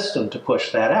system to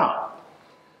push that out.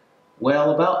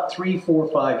 Well, about 3,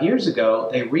 4, 5 years ago,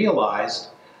 they realized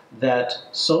that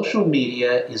social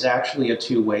media is actually a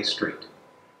two-way street.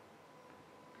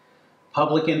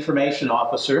 Public information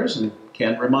officers, and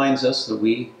Ken reminds us that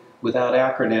we, without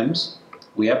acronyms,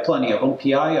 we have plenty of them,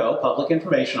 PIO, public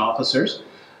information officers,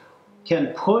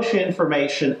 can push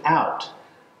information out,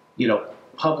 you know,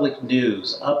 public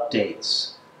news,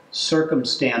 updates,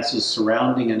 circumstances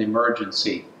surrounding an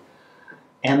emergency.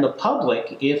 And the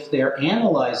public, if they're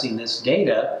analyzing this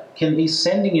data, can be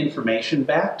sending information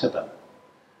back to them.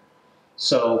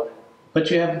 So,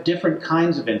 but you have different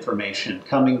kinds of information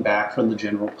coming back from the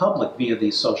general public via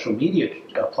these social media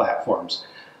platforms.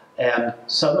 And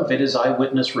some of it is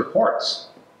eyewitness reports.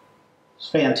 It's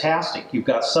fantastic. You've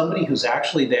got somebody who's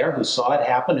actually there, who saw it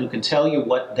happen, who can tell you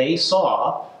what they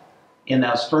saw in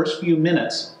those first few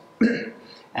minutes,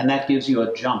 and that gives you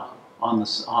a jump on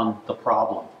the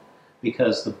problem.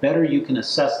 Because the better you can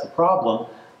assess the problem,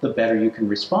 the better you can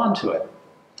respond to it.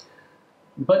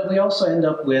 But we also end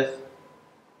up with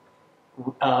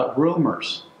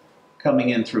rumors coming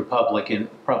in through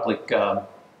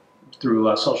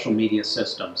through social media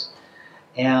systems.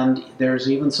 And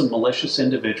there's even some malicious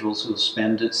individuals who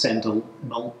send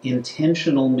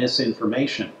intentional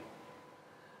misinformation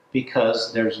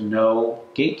because there's no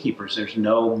gatekeepers, there's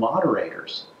no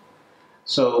moderators.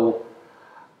 So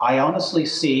I honestly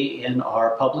see in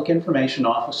our public information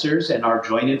officers and our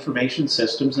joint information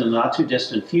systems in the not too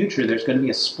distant future, there's going to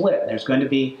be a split. There's going to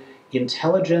be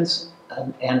intelligence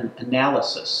and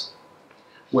analysis,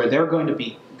 where they're going to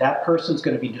be, that person's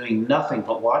going to be doing nothing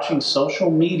but watching social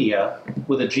media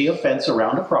with a geofence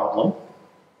around a problem.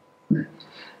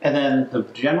 And then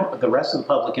the rest of the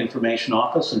public information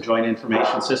office and joint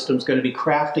information system is going to be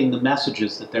crafting the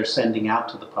messages that they're sending out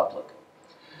to the public.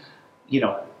 You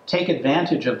know, take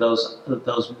advantage of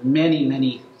those many,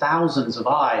 many thousands of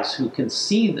eyes who can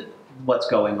see what's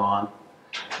going on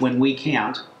when we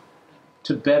can't,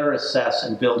 to better assess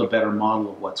and build a better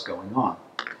model of what's going on.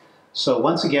 So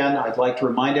once again, I'd like to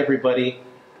remind everybody,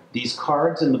 these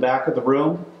cards in the back of the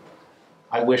room,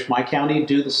 I wish my county would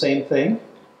do the same thing.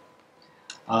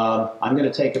 I'm going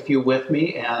to take a few with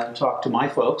me and talk to my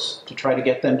folks to try to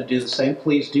get them to do the same.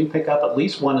 Please do pick up at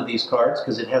least one of these cards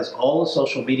because it has all the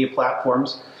social media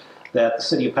platforms that the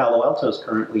city of Palo Alto is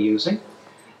currently using.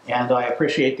 And I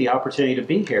appreciate the opportunity to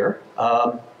be here.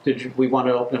 Did we want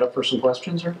to open it up for some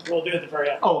questions? Or? We'll do it at the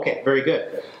very end. Oh, okay, very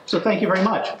good. So thank you very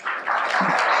much.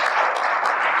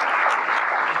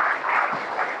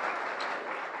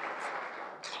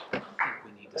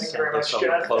 Thank you very much, over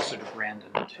Jeff. closer to Brandon.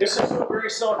 This is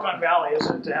very Silicon Valley,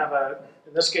 isn't it, to have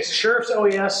in this case, a sheriff's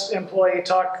OES employee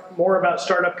talk more about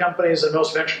startup companies than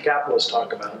most venture capitalists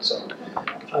talk about. So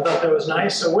I thought that was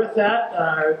nice. So with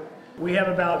that, we have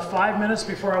about 5 minutes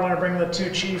before I want to bring the two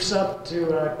chiefs up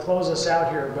to close us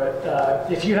out here.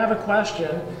 But if you have a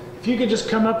question, if you could just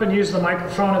come up and use the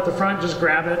microphone at the front, just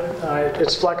grab it.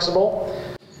 It's flexible.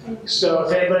 So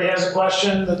if anybody has a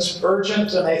question that's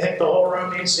urgent and they think the whole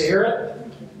room needs to hear it,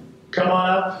 come on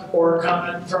up or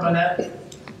comment from Annette.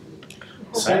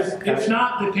 If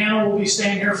not, the panel will be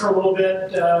staying here for a little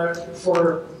bit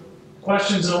for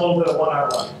questions and a little bit of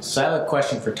one-on-one. So I have a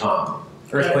question for Tom.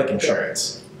 Earthquake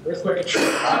insurance. Earthquake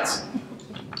insurance.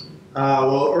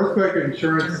 Well, earthquake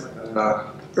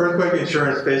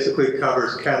insurance basically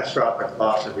covers catastrophic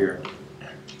loss of your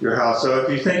house. So if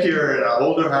you think you're in an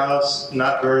older house,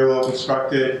 not very well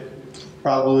constructed,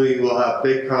 probably will have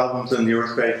big problems in the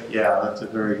earthquake, yeah, that's a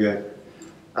very good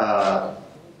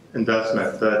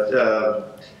investment.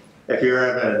 But if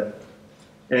you're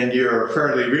in your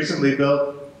fairly recently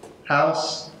built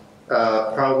house,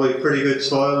 probably pretty good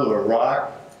soil or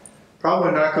rock,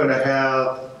 probably not going to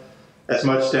have as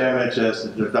much damage as the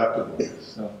deductible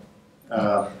is. So,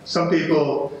 some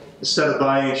people, instead of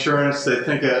buying insurance, they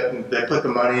think they put the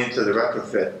money into the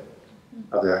retrofit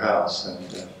of their house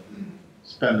and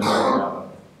spend the money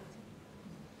on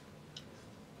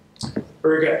it.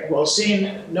 Very good. Well,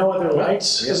 seeing no other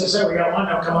lights, as I said, we got one.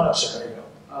 Now come on up, sir. There you go.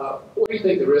 What do you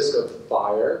think the risk of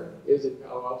fire is in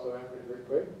Palo Alto after an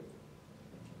earthquake?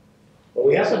 Well,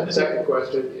 we have The second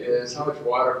question is, how much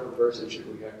water per person should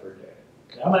we have per day?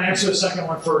 I'm going to answer the second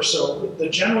one first. So the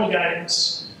general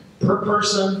guidance per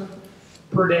person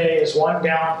per day is 1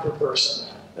 gallon per person.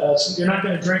 You're not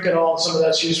going to drink it all. Some of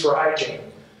that's used for hygiene.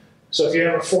 So if you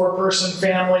have a 4-person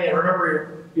family, and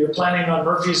remember you're planning on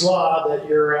Murphy's Law that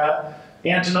your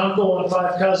aunt and uncle and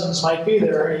 5 cousins might be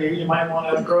there, you might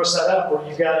want to gross that up. Or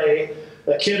you've got a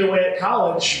kid away at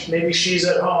college, maybe she's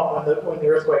at home when the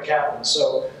earthquake happens.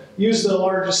 So use the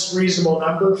largest reasonable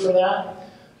number for that.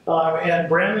 And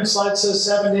Brandon's slide says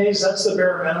 7 days. That's the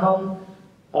bare minimum.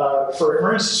 For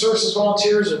emergency services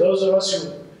volunteers or those of us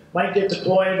who might get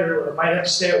deployed or might have to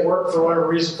stay at work for whatever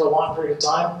reason for a long period of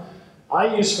time,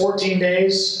 I use 14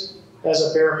 days as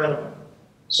a bare minimum.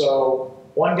 So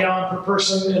 1 gallon per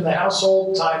person in the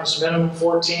household times minimum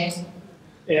 14.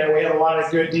 And we have a lot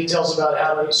of good details about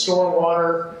how to store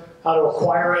water, how to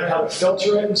acquire it, how to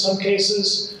filter it in some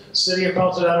cases.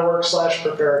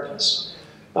 cityofpelton.org/preparedness.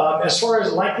 As far as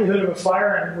the likelihood of a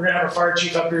fire, and we're going to have a fire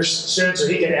chief up here soon so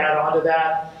he can add on to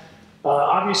that.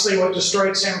 Obviously what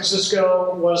destroyed San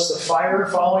Francisco was the fire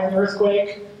following the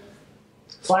earthquake.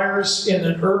 Fires in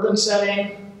an urban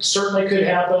setting certainly could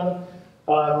happen.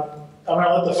 I'm going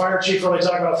to let the fire chief really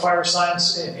talk about fire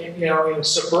science in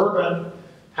suburban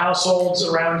households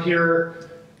around here.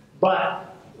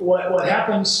 But what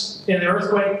happens in the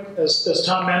earthquake, as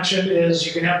Tom mentioned, is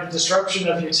you can have the disruption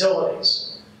of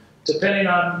utilities. Depending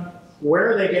on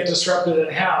where they get disrupted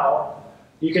and how,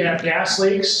 you can have gas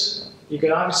leaks, you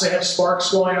can obviously have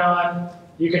sparks going on,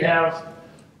 you can have,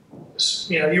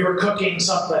 you were cooking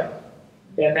something,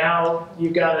 and now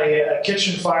you've got a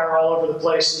kitchen fire all over the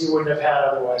place that you wouldn't have had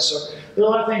otherwise. So there are a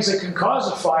lot of things that can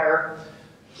cause a fire,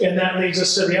 and that leads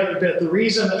us to the other bit. The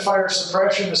reason that fire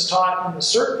suppression is taught in the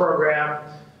CERT program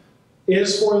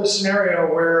is for the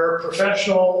scenario where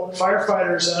professional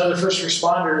firefighters and other first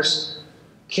responders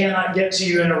cannot get to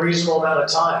you in a reasonable amount of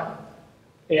time.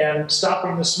 And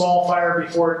stopping the small fire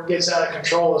before it gets out of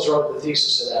control is really the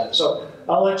thesis of that. So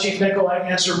I'll let Chief Nicolai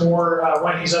answer more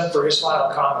when he's up for his final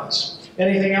comments.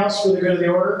 Anything else for the good of the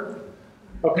order?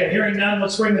 Okay, hearing none,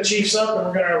 let's bring the chiefs up and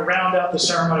we're going to round out the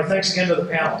ceremony. Thanks again to the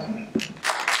panel.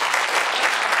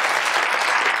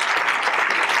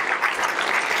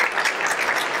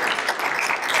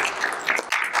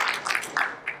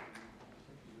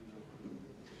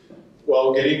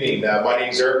 Well, good evening. My name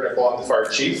is Eric Nickel. I'm the fire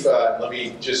chief. Let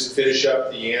me just finish up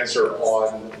the answer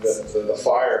on the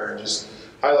fire and just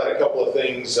highlight a couple of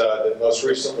things that most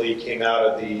recently came out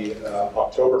of the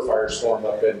October firestorm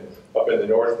up in the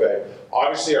North Bay.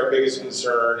 Obviously, our biggest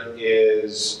concern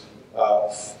is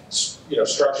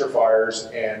structure fires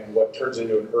and what turns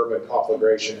into an urban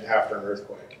conflagration after an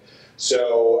earthquake.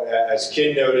 So, as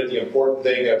Ken noted, the important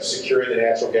thing of securing the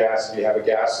natural gas if you have a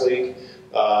gas leak.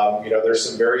 There's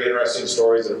some very interesting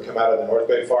stories that have come out of the North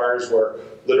Bay fires where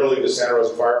literally the Santa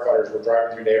Rosa firefighters were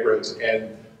driving through neighborhoods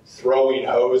and throwing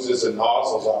hoses and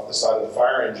nozzles off the side of the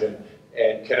fire engine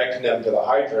and connecting them to the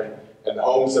hydrant. And the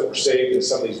homes that were saved in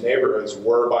some of these neighborhoods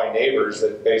were by neighbors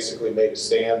that basically made a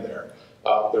stand there.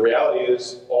 The reality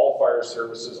is all fire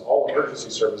services, all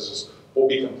emergency services will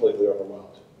be completely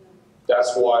overwhelmed.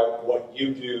 That's why what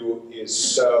you do is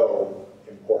so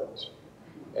important.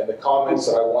 And the comments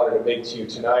that I wanted to make to you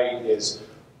tonight is,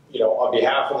 on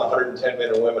behalf of the 110 men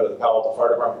and women of the Palo Alto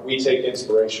Fire Department, we take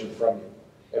inspiration from you.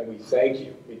 And we thank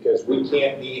you because we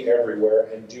can't be everywhere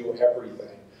and do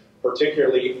everything,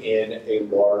 particularly in a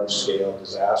large-scale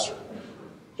disaster.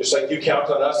 Just like you count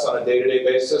on us on a day-to-day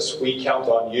basis, we count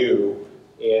on you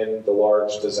in the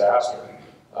large disaster.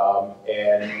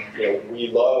 We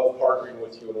love partnering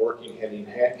with you and working hand in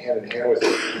hand with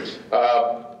you.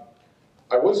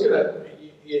 I was going to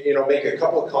make a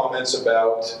couple of comments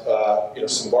about,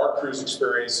 some of our crew's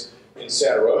experience in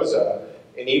Santa Rosa,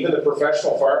 and even the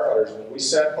professional firefighters. When we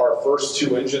sent our first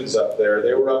 2 engines up there,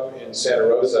 they were up in Santa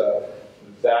Rosa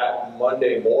that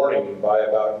Monday morning by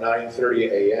about 9:30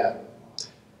 a.m.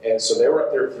 And so they were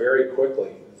up there very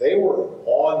quickly. They were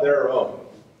on their own.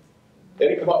 They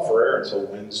didn't come up for air until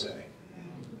Wednesday.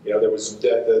 There was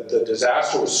the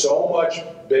disaster was so much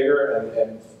bigger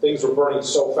and things were burning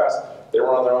so fast. They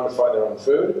were on their own to find their own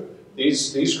food.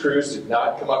 These crews did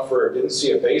not come up for air, didn't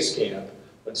see a base camp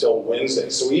until Wednesday.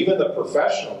 So even the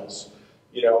professionals,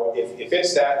 if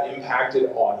it's that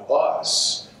impacted on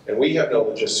us, and we have no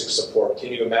logistics support,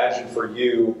 can you imagine for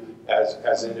you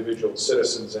as individual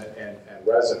citizens and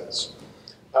residents?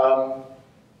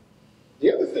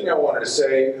 The other thing I wanted to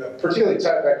say, particularly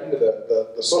tied back into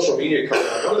the social media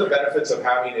component, one of the benefits of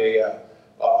having a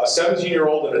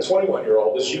 17-year-old and a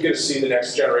 21-year-old is you get to see the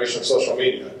next generation of social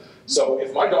media. So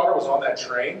if my daughter was on that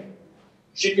train,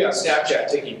 she'd be on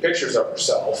Snapchat taking pictures of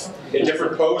herself in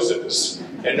different poses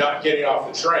and not getting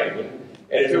off the train.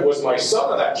 And if it was my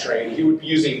son on that train, he would be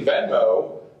using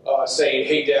Venmo saying,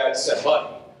 "Hey, Dad, send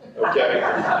money." Okay?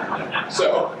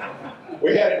 So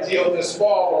we had a deal this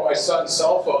fall where my son's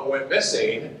cell phone went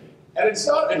missing. And it's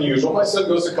not unusual. My son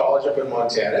goes to college up in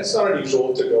Montana. It's not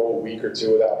unusual to go a week or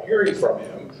 2 without hearing from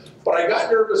him. But I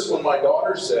got nervous when my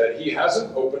daughter said, "He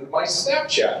hasn't opened my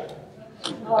Snapchat."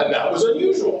 And that was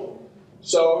unusual.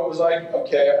 So it was like,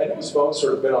 okay, I know his phone's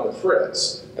sort of been on the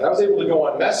fritz. And I was able to go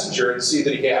on Messenger and see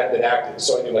that he had been active,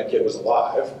 so I knew my kid was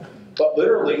alive. But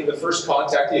literally, the first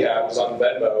contact he had was on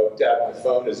Venmo. Dad, my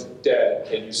phone is dead.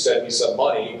 Can you send me some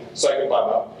money so I can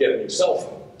get a new cell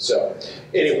phone? So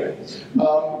anyway,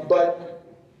 but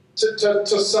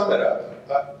to sum it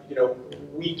up, you know,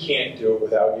 we can't do it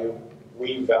without you.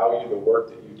 We value the work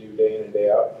that you do day in and day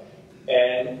out.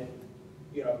 And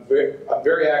you know, I'm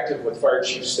very active with fire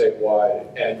chiefs statewide,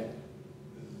 and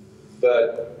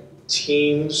the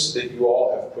teams that you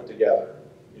all have put together,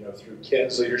 you know, through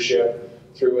Ken's leadership,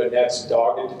 through Annette's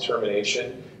dogged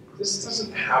determination, this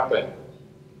doesn't happen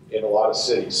in a lot of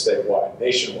cities statewide,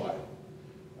 nationwide.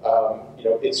 You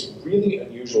know, it's really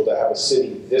unusual to have a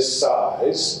city this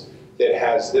size that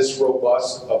has this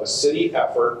robust of a city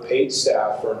effort, paid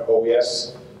staff for an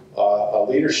OES a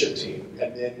leadership team,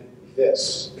 and then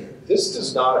this. This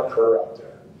does not occur out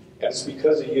there. And it's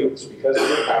because of you. It's because of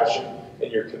your passion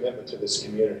and your commitment to this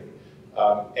community.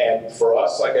 And for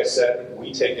us, like I said,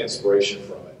 we take inspiration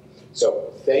from it.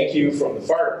 So thank you from the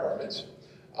fire department.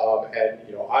 And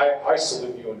you know, I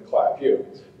salute you and clap you.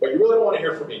 But you really don't want to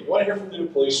hear from me. You want to hear from the new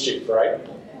police chief, right?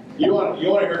 You want to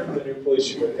hear from the new police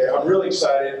chief. I'm really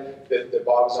excited that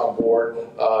Bob's on board.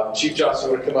 Chief Johnson,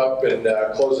 you want to come up and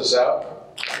close us out?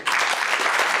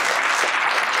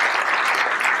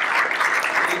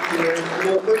 You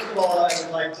know, first of all, I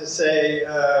would like to say,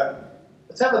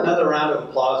 let's have another round of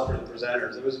applause for the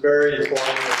presenters. It was very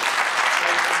informative.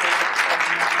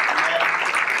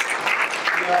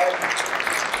 You know,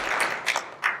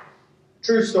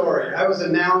 true story. I was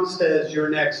announced as your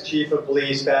next chief of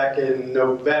police back in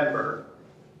November,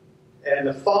 and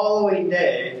the following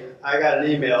day, I got an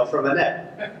email from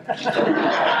Annette. This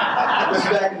was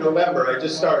back in November. I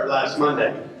just started last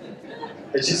Monday.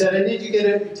 And she said, I need to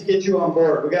get you on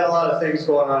board. We got a lot of things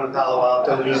going on in Palo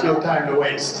Alto, and there's no time to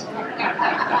waste.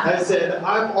 I said,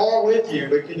 I'm all with you,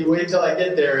 but can you wait till I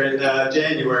get there in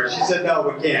January? She said, no,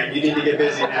 we can't. You need to get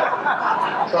busy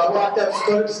now. So I walked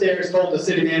upstairs, told the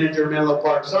city manager in Menlo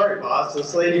Park, sorry, boss,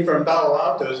 this lady from Palo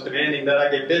Alto is demanding that I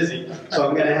get busy, so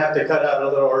I'm going to have to cut out a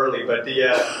little early. But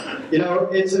you know,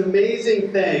 it's an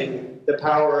amazing thing, the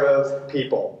power of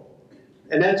people.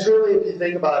 And that's really, if you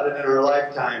think about it, in our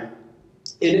lifetime,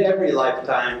 in every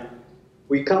lifetime,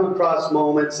 we come across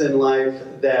moments in life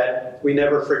that we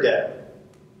never forget.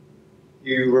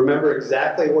 You remember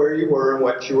exactly where you were and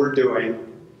what you were doing.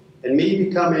 And me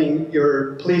becoming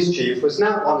your police chief was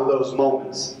not one of those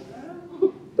moments.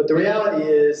 But the reality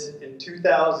is, in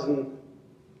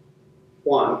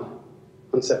 2001,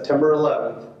 on September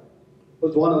 11th,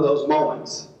 was one of those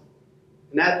moments.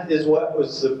 And that is what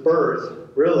was the birth,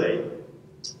 really,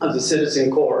 of the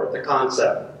Citizen Corps, the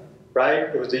concept. Right?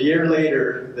 It was a year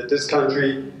later that this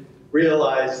country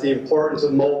realized the importance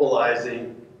of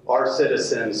mobilizing our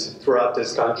citizens throughout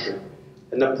this country.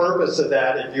 And the purpose of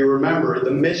that, if you remember,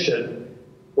 the mission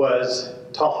was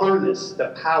to harness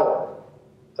the power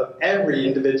of every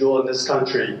individual in this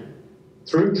country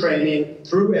through training,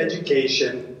 through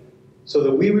education, so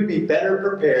that we would be better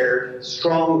prepared,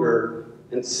 stronger,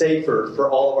 and safer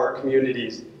for all of our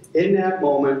communities in that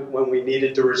moment when we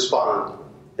needed to respond.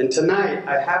 And tonight,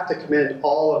 I have to commend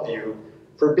all of you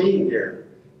for being here.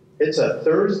 It's a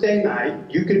Thursday night.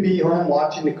 You could be home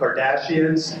watching the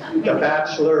Kardashians, The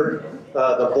Bachelor,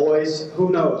 The Voice, who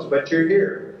knows, but you're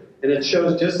here. And it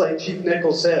shows, just like Chief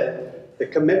Nichols said, the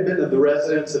commitment of the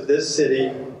residents of this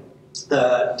city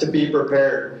to be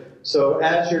prepared. So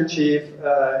as your chief,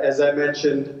 as I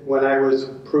mentioned when I was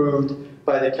approved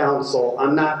by the council,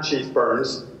 I'm not Chief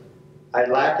Burns. I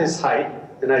lack his height,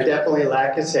 and I definitely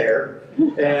lack his hair.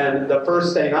 And the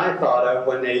first thing I thought of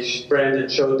when Brandon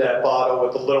showed that bottle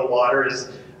with a little water is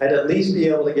I'd at least be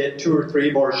able to get 2 or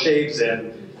 3 more shaves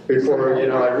in before, you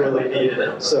know, I really needed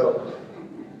it. So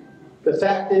the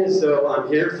fact is, though, I'm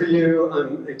here for you.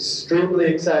 I'm extremely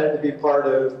excited to be part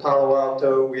of Palo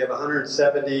Alto. We have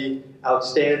 170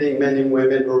 outstanding men and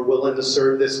women who are willing to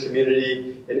serve this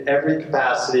community in every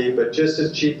capacity. But just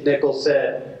as Chief Nichols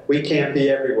said, we can't be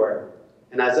everywhere.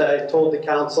 And as I told the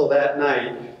council that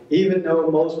night, even though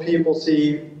most people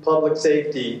see public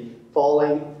safety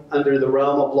falling under the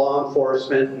realm of law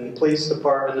enforcement and police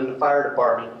department and the fire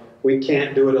department, we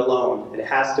can't do it alone. It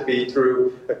has to be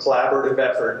through a collaborative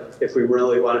effort if we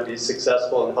really want to be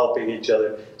successful in helping each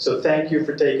other. So thank you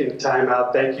for taking the time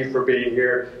out. Thank you for being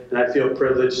here. And I feel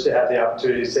privileged to have the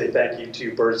opportunity to say thank you to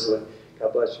you personally.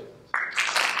 God bless you.